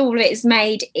almost all of it is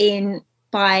made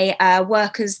by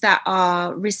workers that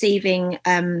are receiving,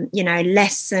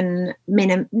 less than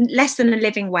a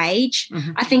living wage.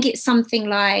 Mm-hmm. I think it's something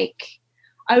like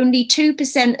only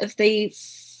 2% of the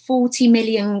 40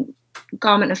 million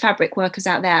garment and fabric workers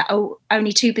out there,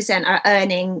 only 2% are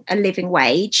earning a living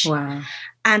wage. Wow.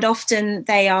 And often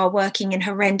they are working in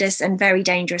horrendous and very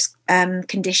dangerous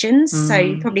conditions. So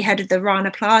you probably heard of the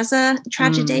Rana Plaza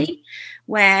tragedy,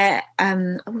 where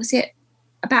was it?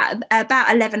 About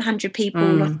 1,100 people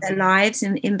lost their lives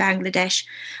in Bangladesh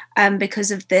because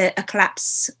of a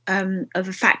collapse of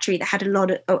a factory that had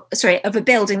of a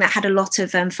building that had a lot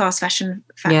of fast fashion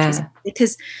factories.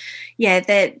 Yeah.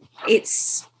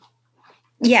 Because,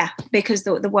 because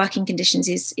the working conditions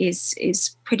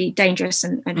is pretty dangerous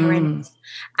and horrendous.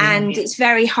 And it's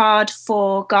very hard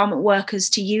for garment workers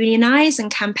to unionize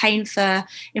and campaign for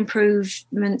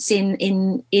improvements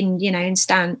in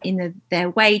their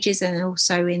wages, and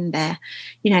also in their,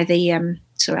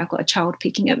 sorry, I've got a child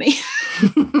peeking at me.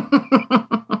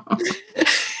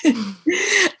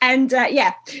 And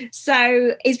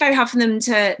so it's very hard for them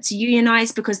to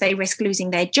unionize because they risk losing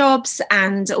their jobs.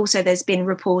 And also there's been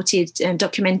reported and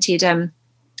documented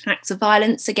acts of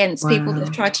violence against people that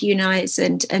have tried to unionize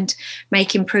and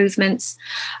make improvements.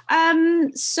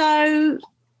 So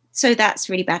that's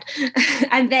really bad.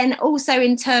 And then also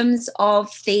in terms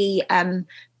of the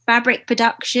fabric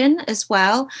production as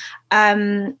well,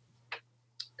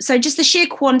 so just the sheer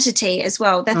quantity as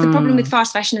well. That's the problem with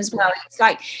fast fashion as well.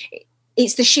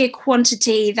 It's the sheer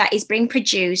quantity that is being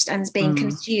produced and is being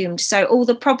consumed. So all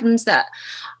the problems that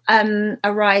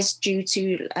arise due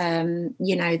to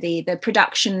the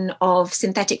production of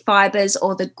synthetic fibers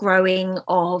or the growing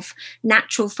of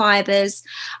natural fibers,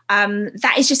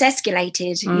 that is just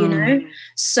escalated.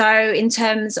 So in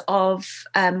terms of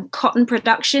cotton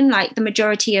production, like the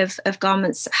majority of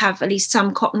garments have at least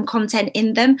some cotton content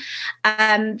in them,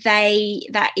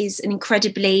 that is an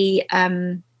incredibly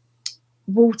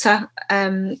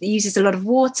uses a lot of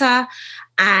water,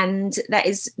 and that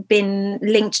has been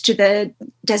linked to the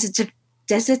desertification.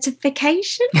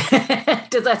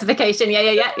 Desertification, yeah.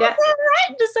 Right?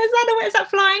 Is that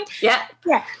flying? Yeah.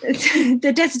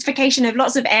 The desertification of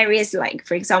lots of areas, like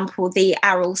for example the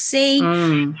Aral Sea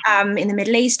in the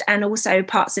Middle East, and also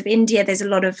parts of India. There's a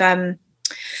lot of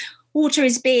water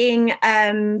is being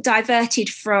diverted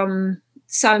from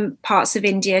some parts of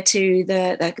India to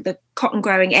the cotton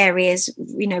growing areas,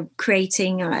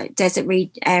 creating desert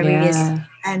areas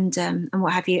and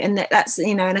what have you. And that's,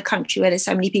 in a country where there's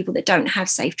so many people that don't have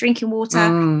safe drinking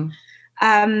water.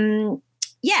 And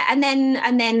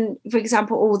then, for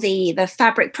example, all the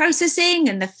fabric processing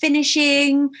and the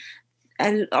finishing,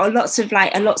 lots of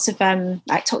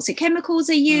toxic chemicals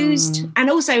are used. And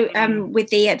also with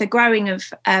the growing of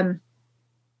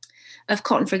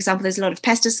cotton, for example, there's a lot of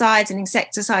pesticides and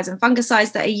insecticides and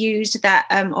fungicides that are used that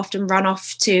often run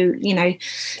off to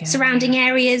surrounding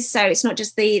areas. So it's not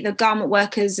just the garment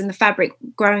workers and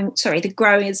the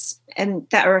growers and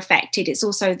that are affected. It's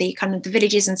also the kind of the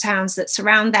villages and towns that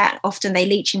surround that. Often they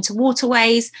leach into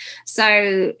waterways,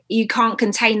 so you can't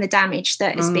contain the damage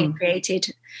that is being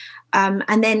created.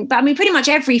 Pretty much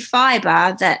every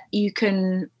fibre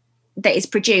that is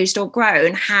produced or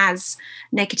grown has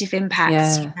negative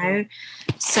impacts,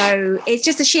 So it's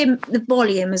just the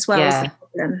volume as well as the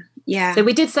problem. Yeah. So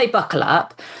we did say buckle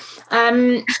up.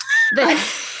 Now,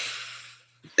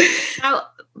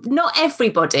 not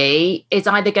everybody is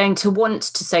either going to want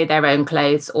to sew their own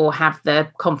clothes or have the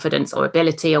confidence or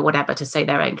ability or whatever to sew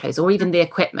their own clothes, or even the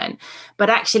equipment. But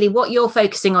actually what you're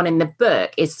focusing on in the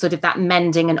book is sort of that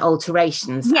mending and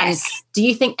alterations. Yes. And do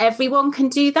you think everyone can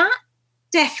do that?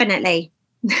 Definitely.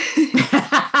 No,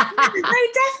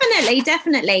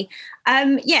 definitely.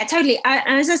 Yeah, totally.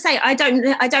 As I say, I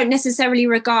don't necessarily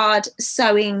regard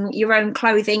sewing your own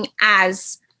clothing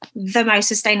as the most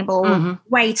sustainable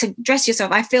way to dress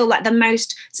yourself. I feel like the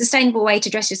most sustainable way to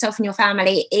dress yourself and your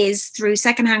family is through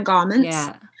secondhand garments,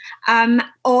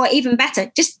 or even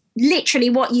better, just literally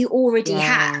what you already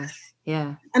have,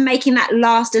 and making that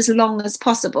last as long as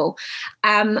possible.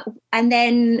 And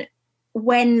then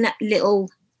when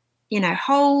little,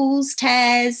 holes,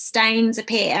 tears, stains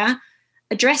appear,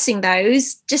 addressing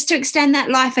those just to extend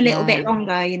that life a little bit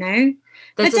longer,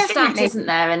 There's a stat, isn't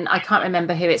there? And I can't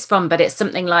remember who it's from, but it's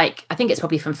something like, I think it's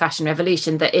probably from Fashion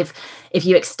Revolution, that if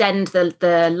you extend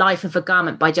the life of a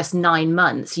garment by just 9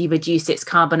 months, you reduce its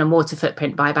carbon and water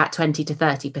footprint by about 20 to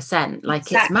 30%. Like,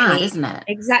 it's mad, isn't it?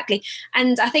 Exactly.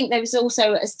 And I think there was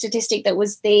also a statistic that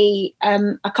was I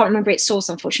can't remember its source,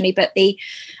 unfortunately, but the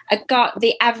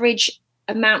average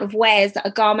amount of wears that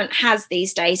a garment has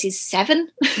these days is 7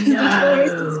 before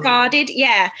it's discarded.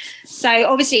 So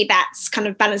obviously that's kind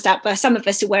of balanced out by some of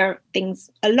us who wear things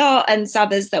a lot and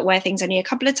others that wear things only a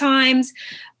couple of times.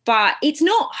 But it's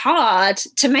not hard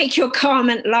to make your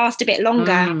garment last a bit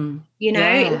longer.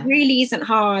 It really isn't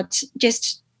hard.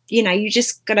 Just you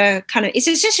just gotta it's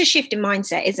just a shift in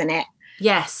mindset, isn't it?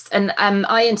 Yes. And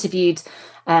I interviewed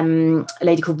a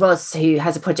lady called Roz, who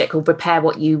has a project called Repair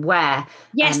What You Wear.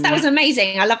 Yes, that was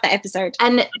amazing. I love that episode.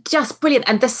 And just brilliant.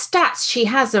 And the stats she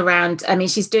has around,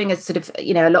 she's doing a sort of,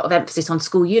 a lot of emphasis on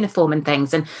school uniform and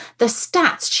things. And the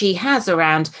stats she has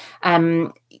around,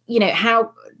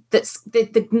 how that's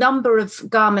the number of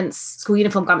garments, school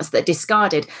uniform garments that are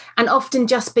discarded, and often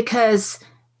just because,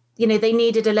 they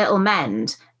needed a little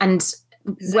mend. And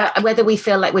whether we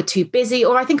feel like we're too busy,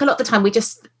 or I think a lot of the time we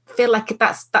just feel like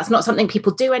that's not something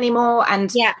people do anymore, and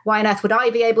why on earth would I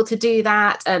be able to do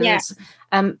that? And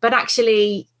but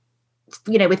actually,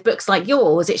 with books like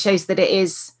yours, it shows that it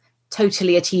is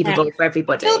totally achievable for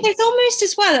everybody. Well, there's almost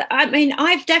as well,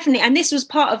 I've definitely, and this was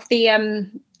part of the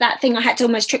that thing I had to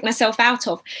almost trick myself out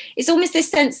of, it's almost this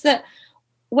sense that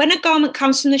when a garment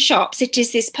comes from the shops, it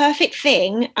is this perfect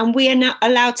thing and we are not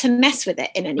allowed to mess with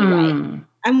it in any way.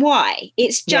 And why?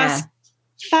 It's just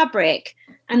fabric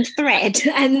and thread,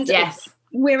 and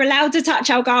we're allowed to touch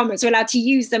our garments, we're allowed to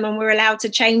use them, and we're allowed to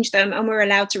change them, and we're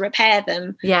allowed to repair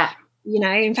them.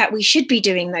 In fact, we should be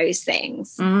doing those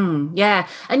things. And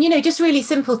just really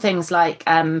simple things like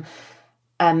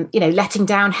letting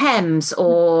down hems,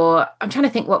 or I'm trying to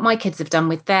think what my kids have done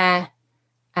with their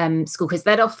school, because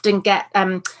they'd often get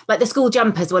like the school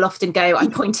jumpers will often go,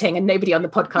 I'm pointing and nobody on the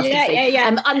podcast can see,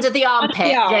 under the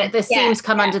armpit, the seams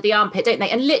come under the armpit, don't they?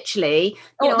 And literally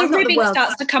the ribbing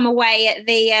starts to come away at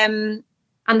the and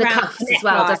the cuffs as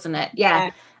well, doesn't it?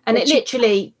 And it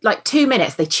literally, like 2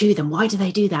 minutes, they chew them. Why do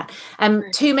they do that?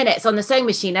 2 minutes on the sewing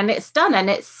machine and it's done, and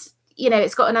it's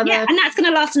it's got another, and that's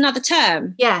going to last another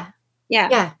term.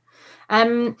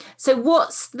 So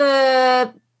what's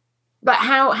the, but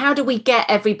how do we get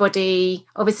everybody,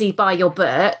 obviously buy your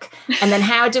book, and then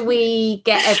how do we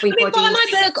get everybody buy my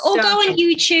book, or go on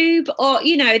YouTube, or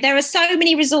there are so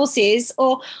many resources,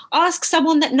 or ask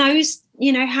someone that knows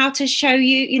how to show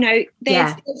you.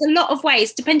 There's a lot of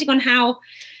ways, depending on how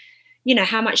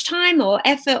how much time or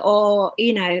effort, or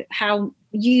how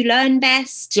you learn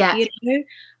best. You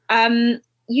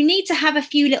need to have a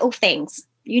few little things.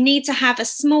 You need to have a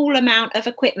small amount of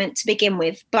equipment to begin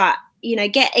with, but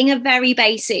getting a very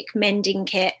basic mending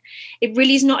kit, it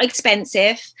really is not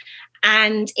expensive,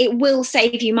 and it will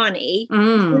save you money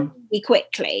really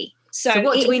quickly. So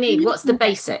what do we need? What's the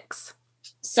basics?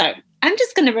 So I'm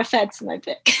just going to refer to my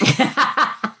book.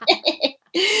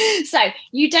 So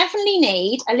you definitely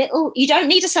need you don't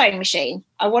need a sewing machine.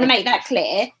 I want to make that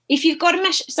clear. If you've got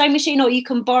a sewing machine, or you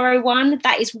can borrow one,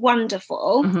 that is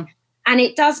wonderful. And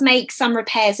it does make some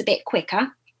repairs a bit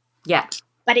quicker.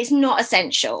 But it's not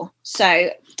essential.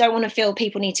 So don't want to feel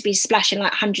people need to be splashing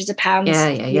like hundreds of pounds.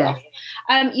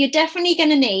 You're definitely going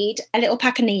to need a little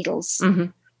pack of needles.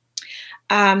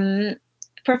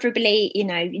 Preferably,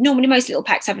 normally most little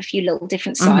packs have a few little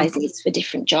different sizes for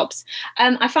different jobs.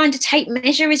 I find a tape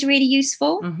measure is really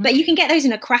useful, but you can get those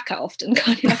in a cracker often.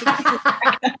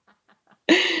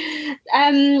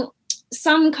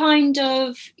 Some kind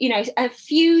of, a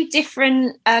few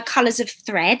different colours of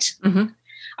thread.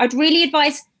 I'd really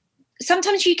advise,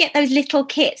 sometimes you get those little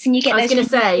kits, and you get I was going to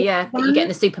say, that you get in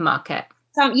the supermarket.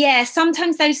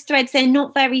 Sometimes those threads, they're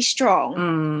not very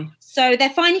strong. So they're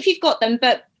fine if you've got them,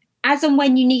 but as and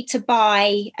when you need to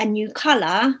buy a new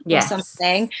colour or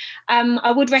something,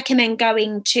 I would recommend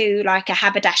going to like a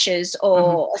haberdasher's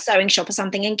or a sewing shop or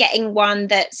something and getting one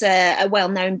that's a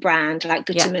well-known brand like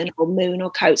Gutermann or Moon or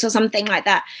Coates or something like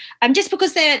that. Just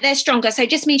because they're stronger, so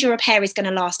it just means your repair is going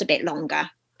to last a bit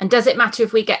longer. And does it matter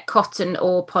if we get cotton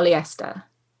or polyester?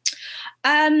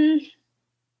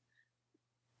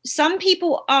 Some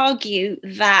people argue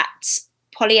that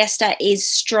polyester is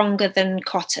stronger than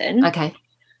cotton. Okay.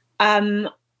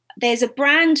 There's a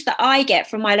brand that I get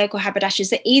from my local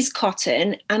haberdashers that is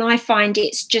cotton, and I find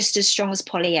it's just as strong as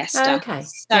polyester. Okay.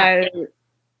 So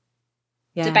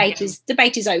debate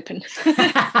is open.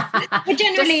 But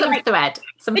generally, just thread.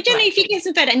 But generally, if you get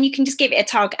some thread and you can just give it a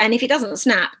tug, and if it doesn't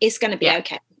snap, it's going to be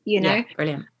okay. You know. Yeah,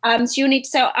 brilliant. So you'll need.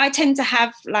 So I tend to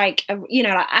have like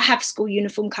I have school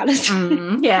uniform colours.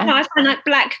 I find like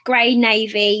black, grey,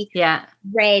 navy,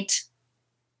 red.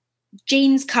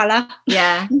 Jeans colour,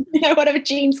 whatever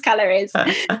jeans colour is,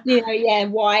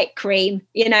 white, cream,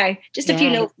 just a few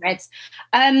little threads.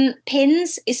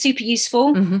 Pins is super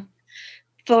useful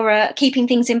for keeping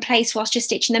things in place whilst you're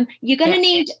stitching them. You're going to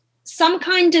need some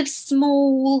kind of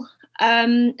small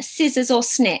scissors or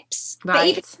snips, but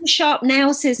even sharp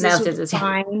nail scissors would be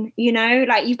fine.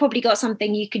 Like you've probably got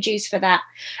something you could use for that.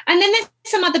 And then there's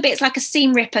some other bits like a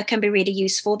seam ripper can be really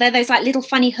useful. They're those like little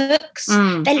funny hooks.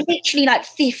 They're literally like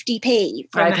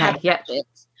 50p from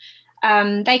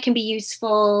they can be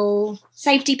useful.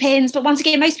 Safety pins, but once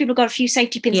again, most people have got a few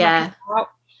safety pins.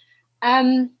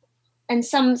 And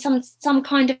some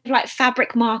kind of like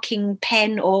fabric marking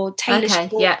pen or tailor's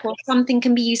chalk or something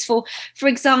can be useful. For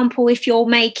example, if you're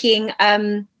making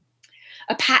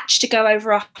a patch to go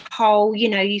over a hole,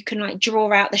 you can like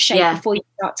draw out the shape before you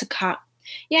start to cut.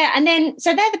 And then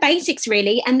so they're the basics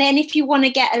really. And then if you want to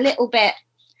get a little bit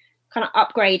kind of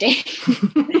upgrading,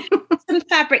 some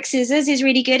fabric scissors is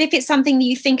really good if it's something that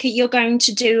you think you're going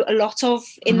to do a lot of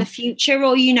in the future,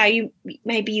 or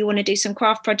maybe you want to do some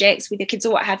craft projects with your kids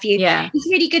or what have you. It's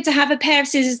really good to have a pair of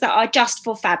scissors that are just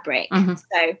for fabric.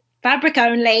 So fabric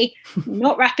only,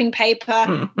 not wrapping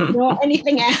paper, not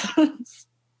anything else.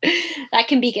 That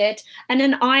can be good. And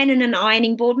an iron and an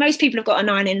ironing board. Most people have got an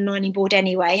iron and an ironing board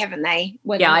anyway, haven't they?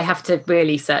 I have to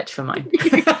really search for mine.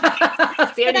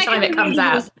 That's the only time it comes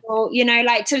out. Useful,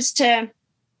 like just to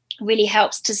really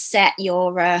helps to set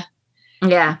your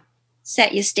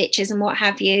set your stitches and what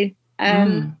have you.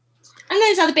 And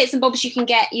there's other bits and bobs you can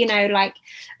get, like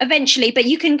eventually, but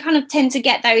you can kind of tend to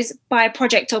get those by a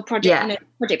project project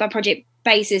by project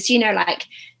basis, like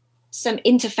some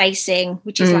interfacing,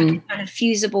 which is like a kind of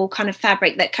fusible kind of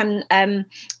fabric that can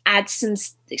add some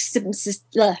stability,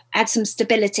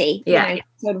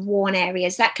 sort of worn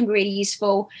areas. That can be really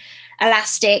useful.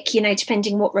 Elastic,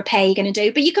 depending what repair you're going to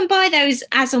do. But you can buy those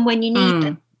as and when you need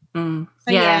them.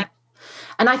 So,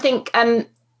 and I think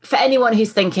for anyone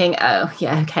who's thinking, but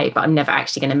I'm never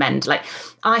actually going to mend. Like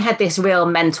I had this real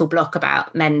mental block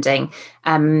about mending.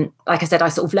 Like I said, I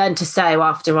sort of learned to sew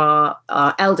after our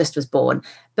eldest was born.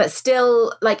 But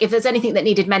still, like, if there's anything that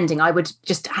needed mending, I would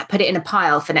just put it in a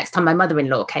pile for next time my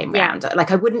mother-in-law came round.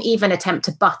 Like, I wouldn't even attempt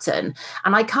to button.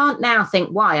 And I can't now think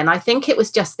why. And I think it was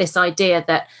just this idea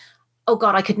that, oh,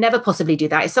 God, I could never possibly do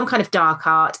that. It's some kind of dark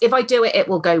art. If I do it, it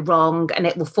will go wrong and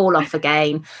it will fall off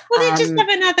again. Well, then just have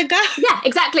another go. Yeah,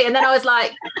 exactly. And then I was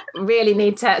like, really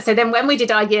need to. So then when we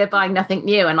did our year buying nothing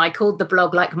new and I called the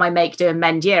blog like my make, do and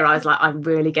mend year, I was like, I'm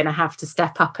really going to have to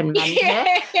step up and mend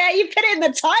it. Yeah, you put it in the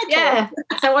title. Yeah.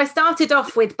 So I started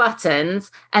off with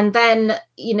buttons and then,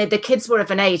 the kids were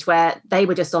of an age where they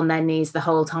were just on their knees the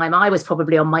whole time. I was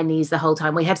probably on my knees the whole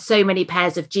time. We had so many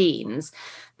pairs of jeans.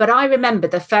 But I remember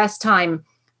the first time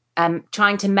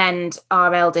trying to mend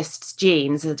our eldest's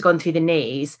jeans that had gone through the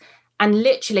knees and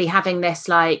literally having this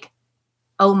like,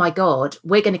 oh my God,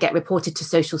 we're going to get reported to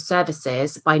social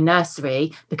services by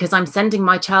nursery because I'm sending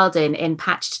my child in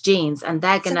patched jeans and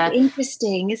they're going to...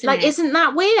 Interesting, isn't it? Isn't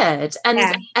that weird? And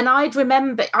and I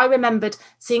remembered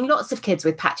seeing lots of kids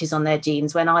with patches on their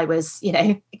jeans when I was,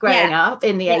 growing up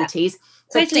in the 80s.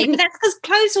 Totally, but that's because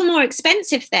clothes were more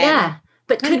expensive then. Yeah.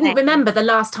 But couldn't remember the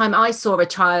last time I saw a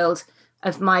child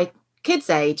of my kids'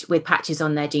 age with patches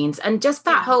on their jeans. And just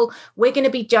that whole, we're going to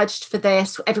be judged for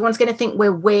this. Everyone's going to think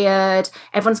we're weird.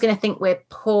 Everyone's going to think we're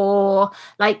poor.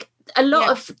 Like a lot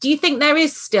of, do you think there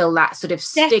is still that sort of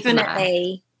stigma?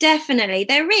 Definitely.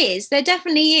 There is. There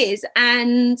definitely is.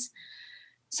 And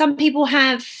some people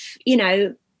have,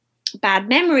 bad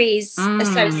memories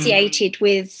associated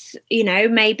with,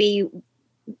 maybe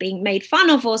being made fun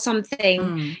of or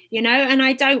something, you know, and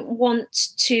I don't want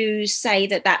to say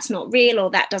that that's not real or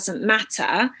that doesn't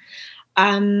matter.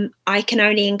 I can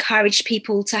only encourage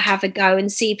people to have a go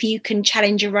and see if you can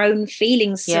challenge your own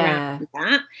feelings surrounding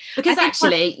that. Because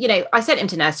actually, you know, I sent him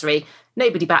to nursery.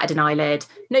 Nobody batted an eyelid.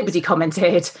 Nobody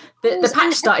commented. The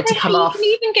patch started to come off. You can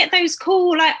even get those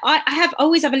cool, like I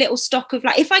always have a little stock of,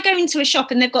 like, if I go into a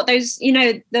shop and they've got those, you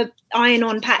know, the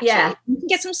iron-on patches, you can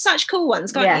get some such cool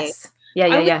ones, can't you?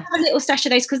 I would have a little stash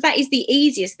of those, because that is the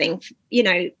easiest thing, you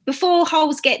know, before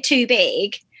holes get too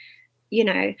big. You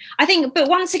know, I think, but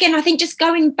once again, I think just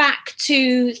going back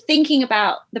to thinking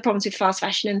about the problems with fast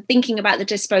fashion and thinking about the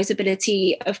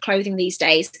disposability of clothing these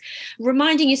days,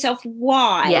 reminding yourself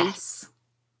why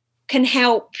can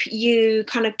help you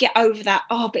kind of get over that,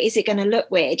 oh, but is it going to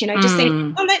look weird? You know, just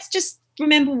think, oh, let's just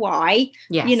remember why,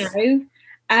 you know.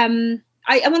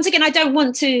 I once again, I don't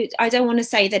want to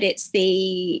say that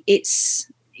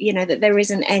it's, you know, that there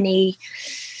isn't any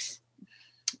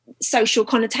social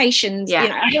connotations, you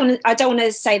know, I don't want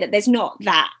to say that there's not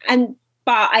that,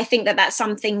 but I think that that's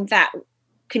something that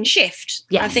can shift.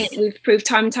 I think we've proved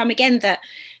time and time again that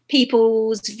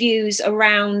people's views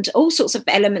around all sorts of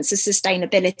elements of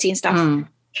sustainability and stuff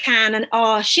can and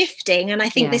are shifting, and I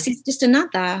think this is just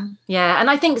another. And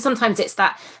I think sometimes it's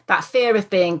that fear of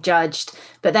being judged,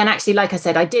 but then actually, like I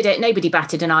said, I did it, nobody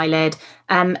batted an eyelid,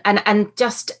 and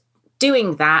just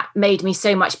doing that made me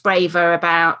so much braver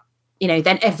about, you know,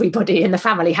 then everybody in the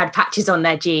family had patches on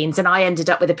their jeans, and I ended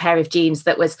up with a pair of jeans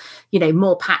that was, you know,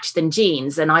 more patch than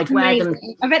jeans, and I'd wear them.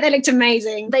 I bet they looked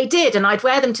amazing. They did, and I'd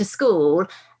wear them to school,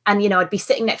 and, you know, I'd be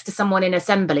sitting next to someone in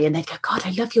assembly and they'd go, God,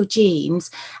 I love your jeans.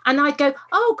 And I'd go,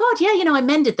 oh God, yeah, you know, I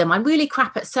mended them. I'm really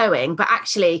crap at sewing, but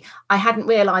actually I hadn't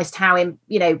realised how,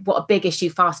 you know, what a big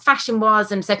issue fast fashion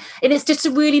was. And so it's just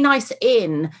a really nice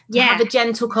to have a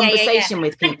gentle conversation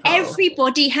with people. And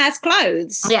everybody has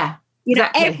clothes. Yeah. You know,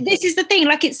 this is the thing,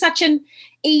 like, it's such an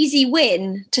easy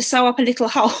win to sew up a little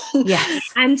hole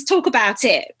and talk about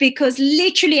it, because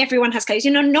literally everyone has clothes.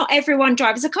 You know, not everyone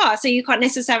drives a car, so you can't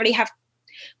necessarily have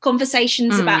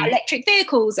conversations about electric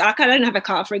vehicles. Like, I don't have a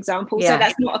car, for example, so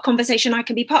that's not a conversation I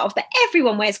can be part of, but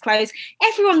everyone wears clothes.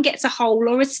 Everyone gets a hole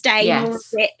or a stain or a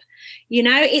rip. You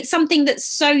know, it's something that's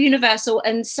so universal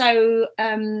and so,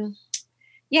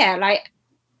 like,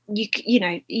 you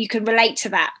know, you can relate to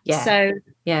that.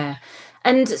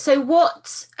 And so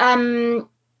what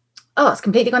it's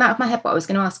completely gone out of my head what I was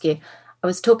going to ask you. I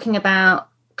was talking about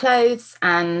clothes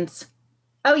and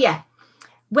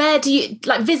where do you,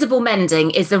 like, visible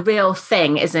mending is a real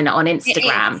thing, isn't it, on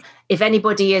Instagram? If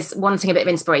anybody is wanting a bit of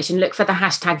inspiration, look for the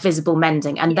hashtag visible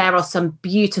mending, and there are some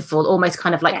beautiful, almost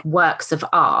kind of like works of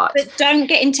art. But don't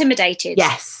get intimidated.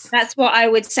 Yes. That's what I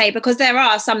would say, because there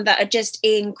are some that are just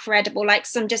incredible, like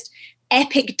some just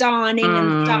epic darning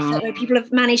and stuff that where people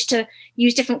have managed to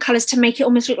use different colours to make it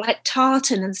almost look like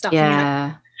tartan and stuff.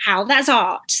 Yeah. How? That's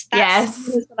art. That's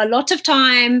a lot of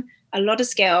time, a lot of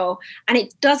skill, and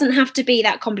it doesn't have to be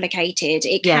that complicated.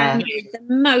 It can be the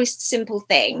most simple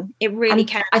thing. It really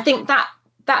can. I think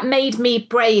that made me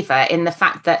braver in the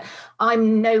fact that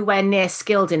I'm nowhere near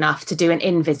skilled enough to do an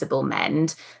invisible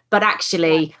mend, but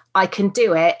actually I can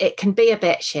do it. It can be a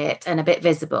bit shit and a bit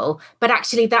visible, but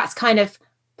actually that's kind of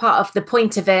part of the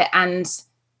point of it. And,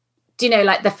 do you know,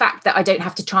 like the fact that I don't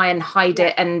have to try and hide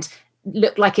it and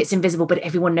look like it's invisible, but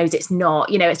everyone knows it's not,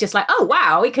 you know, it's just like, oh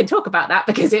wow, we can talk about that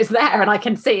because it's there and I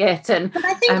can see it. And but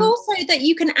I think also that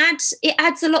you can adds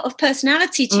a lot of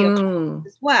personality to your clothes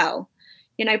as well,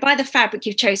 you know, by the fabric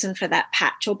you've chosen for that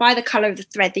patch, or by the color of the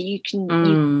thread that you've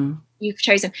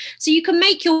chosen. So you can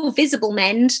make your visible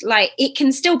mend, like, it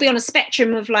can still be on a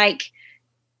spectrum of, like,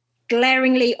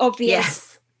 glaringly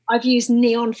obvious, I've used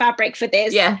neon fabric for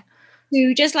this,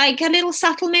 to just like a little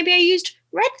subtle, maybe I used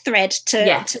red thread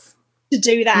to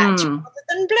do that rather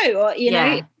than blue, or, you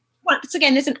know, once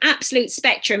again, there's an absolute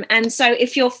spectrum. And so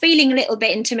if you're feeling a little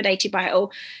bit intimidated by it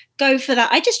all, go for that.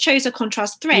 I just chose a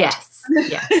contrast thread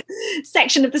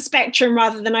section of the spectrum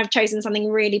rather than I've chosen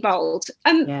something really bold.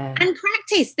 And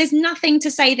practice. There's nothing to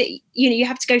say that, you know, you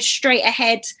have to go straight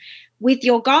ahead with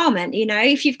your garment. You know,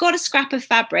 if you've got a scrap of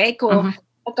fabric or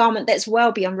a garment that's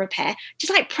well beyond repair,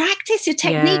 just like practice your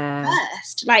technique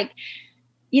first. Like,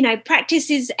 you know,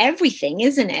 practice is everything,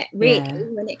 isn't it? Really,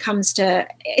 when it comes to,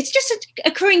 it's just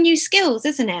accruing new skills,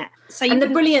 isn't it? So, the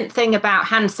brilliant thing about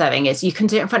hand sewing is you can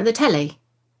do it in front of the telly.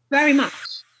 Very much.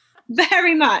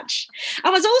 Very much.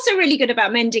 And what's also really good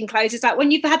about mending clothes is that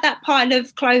when you've had that pile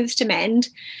of clothes to mend,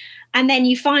 and then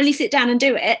you finally sit down and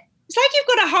do it, It's like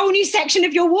you've got a whole new section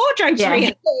of your wardrobe to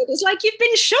read. It's like you've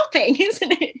been shopping,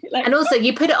 isn't it? Like, and also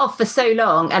you put it off for so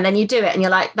long and then you do it and you're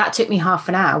like, that took me half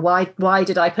an hour. Why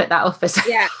did I put that off for so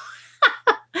long?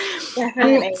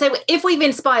 Definitely. So if we've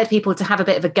inspired people to have a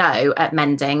bit of a go at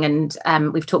mending,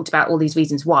 and we've talked about all these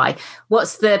reasons why,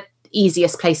 what's the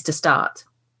easiest place to start?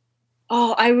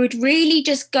 Oh, I would really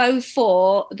just go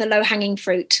for the low-hanging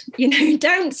fruit.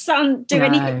 Don't do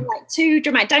anything like too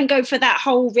dramatic. Don't go for that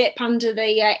whole rip under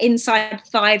the inside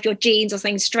thigh of your jeans or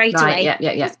something straight away. Yeah.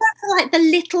 Just go for like the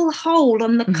little hole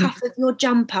on the cuff of your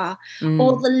jumper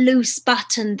or the loose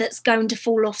button that's going to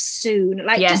fall off soon.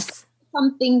 Like just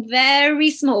something very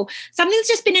small, something that's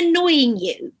just been annoying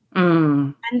you.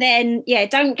 And then,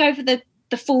 don't go for the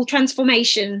full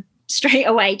transformation straight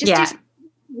away. Just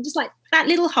like that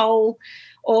little hole,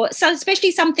 or so,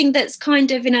 especially something that's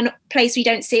kind of in a place we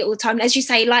don't see it all the time, as you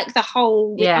say, like the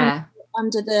hole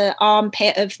under the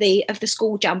armpit of the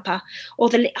school jumper, or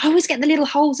I always get the little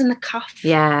holes in the cuff,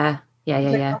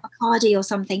 cardi or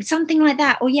something like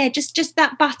that, or just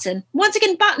that button. Once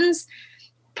again, buttons,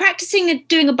 practicing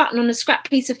doing a button on a scrap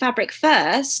piece of fabric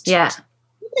first, give it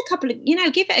a couple of,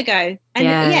 give it a go,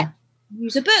 and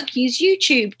use a book, use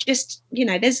YouTube, just,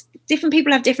 there's different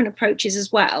people have different approaches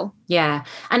as well. Yeah.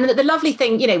 And the lovely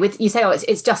thing, with you say,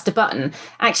 it's just a button.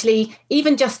 Actually,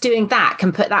 even just doing that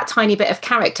can put that tiny bit of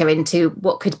character into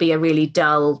what could be a really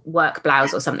dull work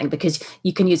blouse or something, because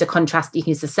you can use a contrast. You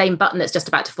can use the same button that's just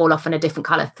about to fall off on a different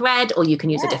color thread, or you can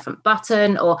use a different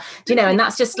button, or, and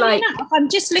that's just like... I'm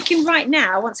just looking right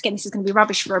now. Once again, this is going to be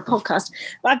rubbish for a podcast,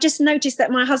 but I've just noticed that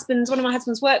one of my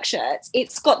husband's work shirts,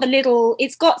 it's got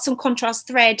some contrast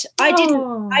thread. I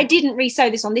didn't resew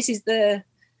this on. This is the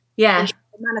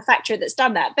manufacturer that's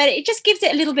done that, but it just gives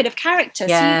it a little bit of character.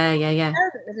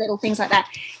 With little things like that,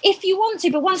 if you want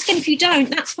to. But once again, if you don't,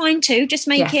 that's fine too. Just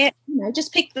make it,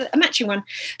 just pick a matching one.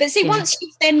 But see, once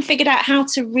you've then figured out how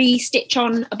to re-stitch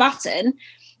on a button,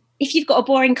 if you've got a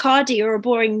boring cardi or a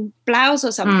boring blouse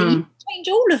or something, you can change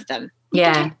all of them. You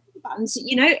can change the buttons.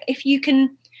 If you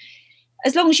can,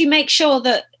 as long as you make sure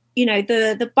that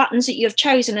the buttons that you've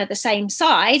chosen are the same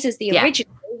size as the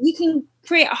original, you can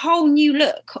create a whole new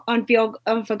look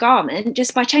of a garment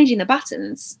just by changing the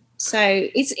buttons. So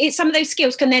it's some of those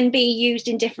skills can then be used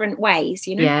in different ways,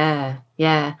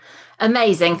 Yeah.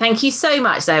 Amazing. Thank you so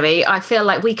much, Zoe. I feel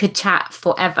like we could chat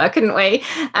forever, couldn't we?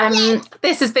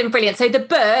 This has been brilliant. So the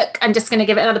book, I'm just going to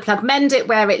give it another plug, Mend It,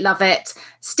 Wear It, Love It,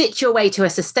 Stitch Your Way to a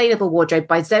Sustainable Wardrobe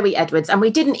by Zoe Edwards. And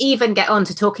we didn't even get on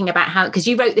to talking about how, because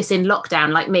you wrote this in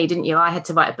lockdown like me, didn't you? I had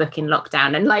to write a book in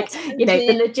lockdown, and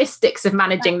the logistics of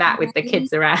managing that with the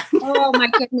kids around. Oh my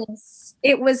goodness.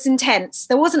 It was intense.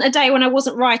 There wasn't a day when I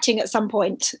wasn't writing at some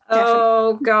point. Definitely.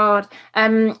 Oh, God.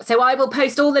 So I will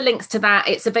post all the links to that.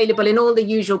 It's available in all the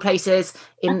usual places.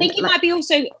 I think it might be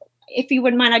also, if you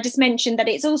wouldn't mind, I just mentioned that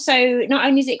it's also, not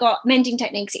only has it got mending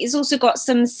techniques, it's also got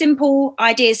some simple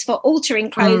ideas for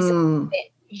altering clothes that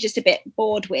you're just a bit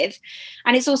bored with.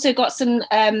 And it's also got some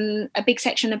a big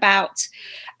section about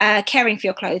caring for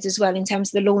your clothes as well, in terms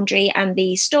of the laundry and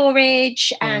the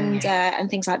storage and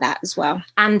things like that as well.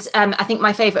 And I think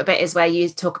my favourite bit is where you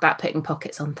talk about putting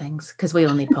pockets on things, because we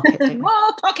all need pockets, don't we?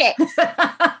 More pockets!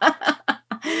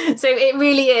 So it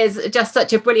really is just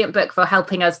such a brilliant book for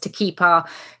helping us to keep our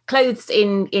clothes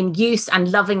in use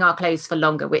and loving our clothes for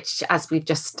longer, which, as we've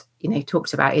just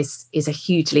talked about, is a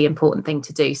hugely important thing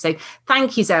to do. So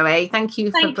thank you, Zoe. Thank you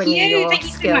for bringing your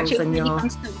skills and your...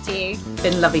 Thank you so much. It was really fun to talk to you. It's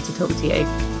been lovely to talk to you.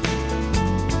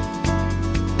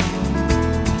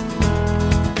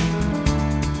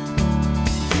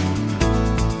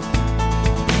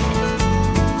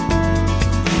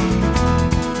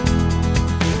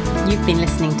 You've been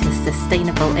listening to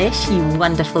Sustainable-ish, you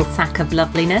wonderful sack of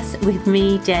loveliness, with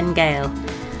me, Jen Gale.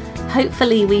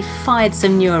 Hopefully we've fired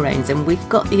some neurons and we've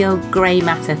got the old grey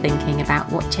matter thinking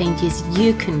about what changes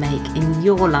you can make in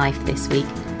your life this week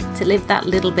to live that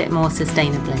little bit more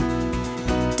sustainably.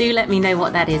 Do let me know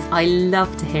what that is. I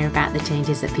love to hear about the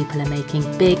changes that people are making,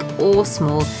 big or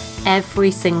small.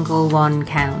 Every single one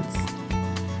counts.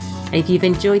 If you've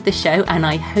enjoyed the show, and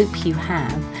I hope you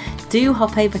have, do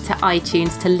hop over to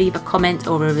iTunes to leave a comment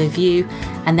or a review,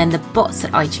 and then the bots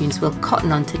at iTunes will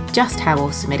cotton on to just how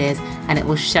awesome it is, and it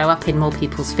will show up in more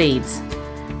people's feeds.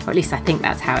 Or at least I think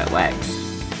that's how it works.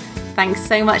 Thanks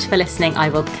so much for listening. I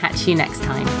will catch you next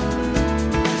time.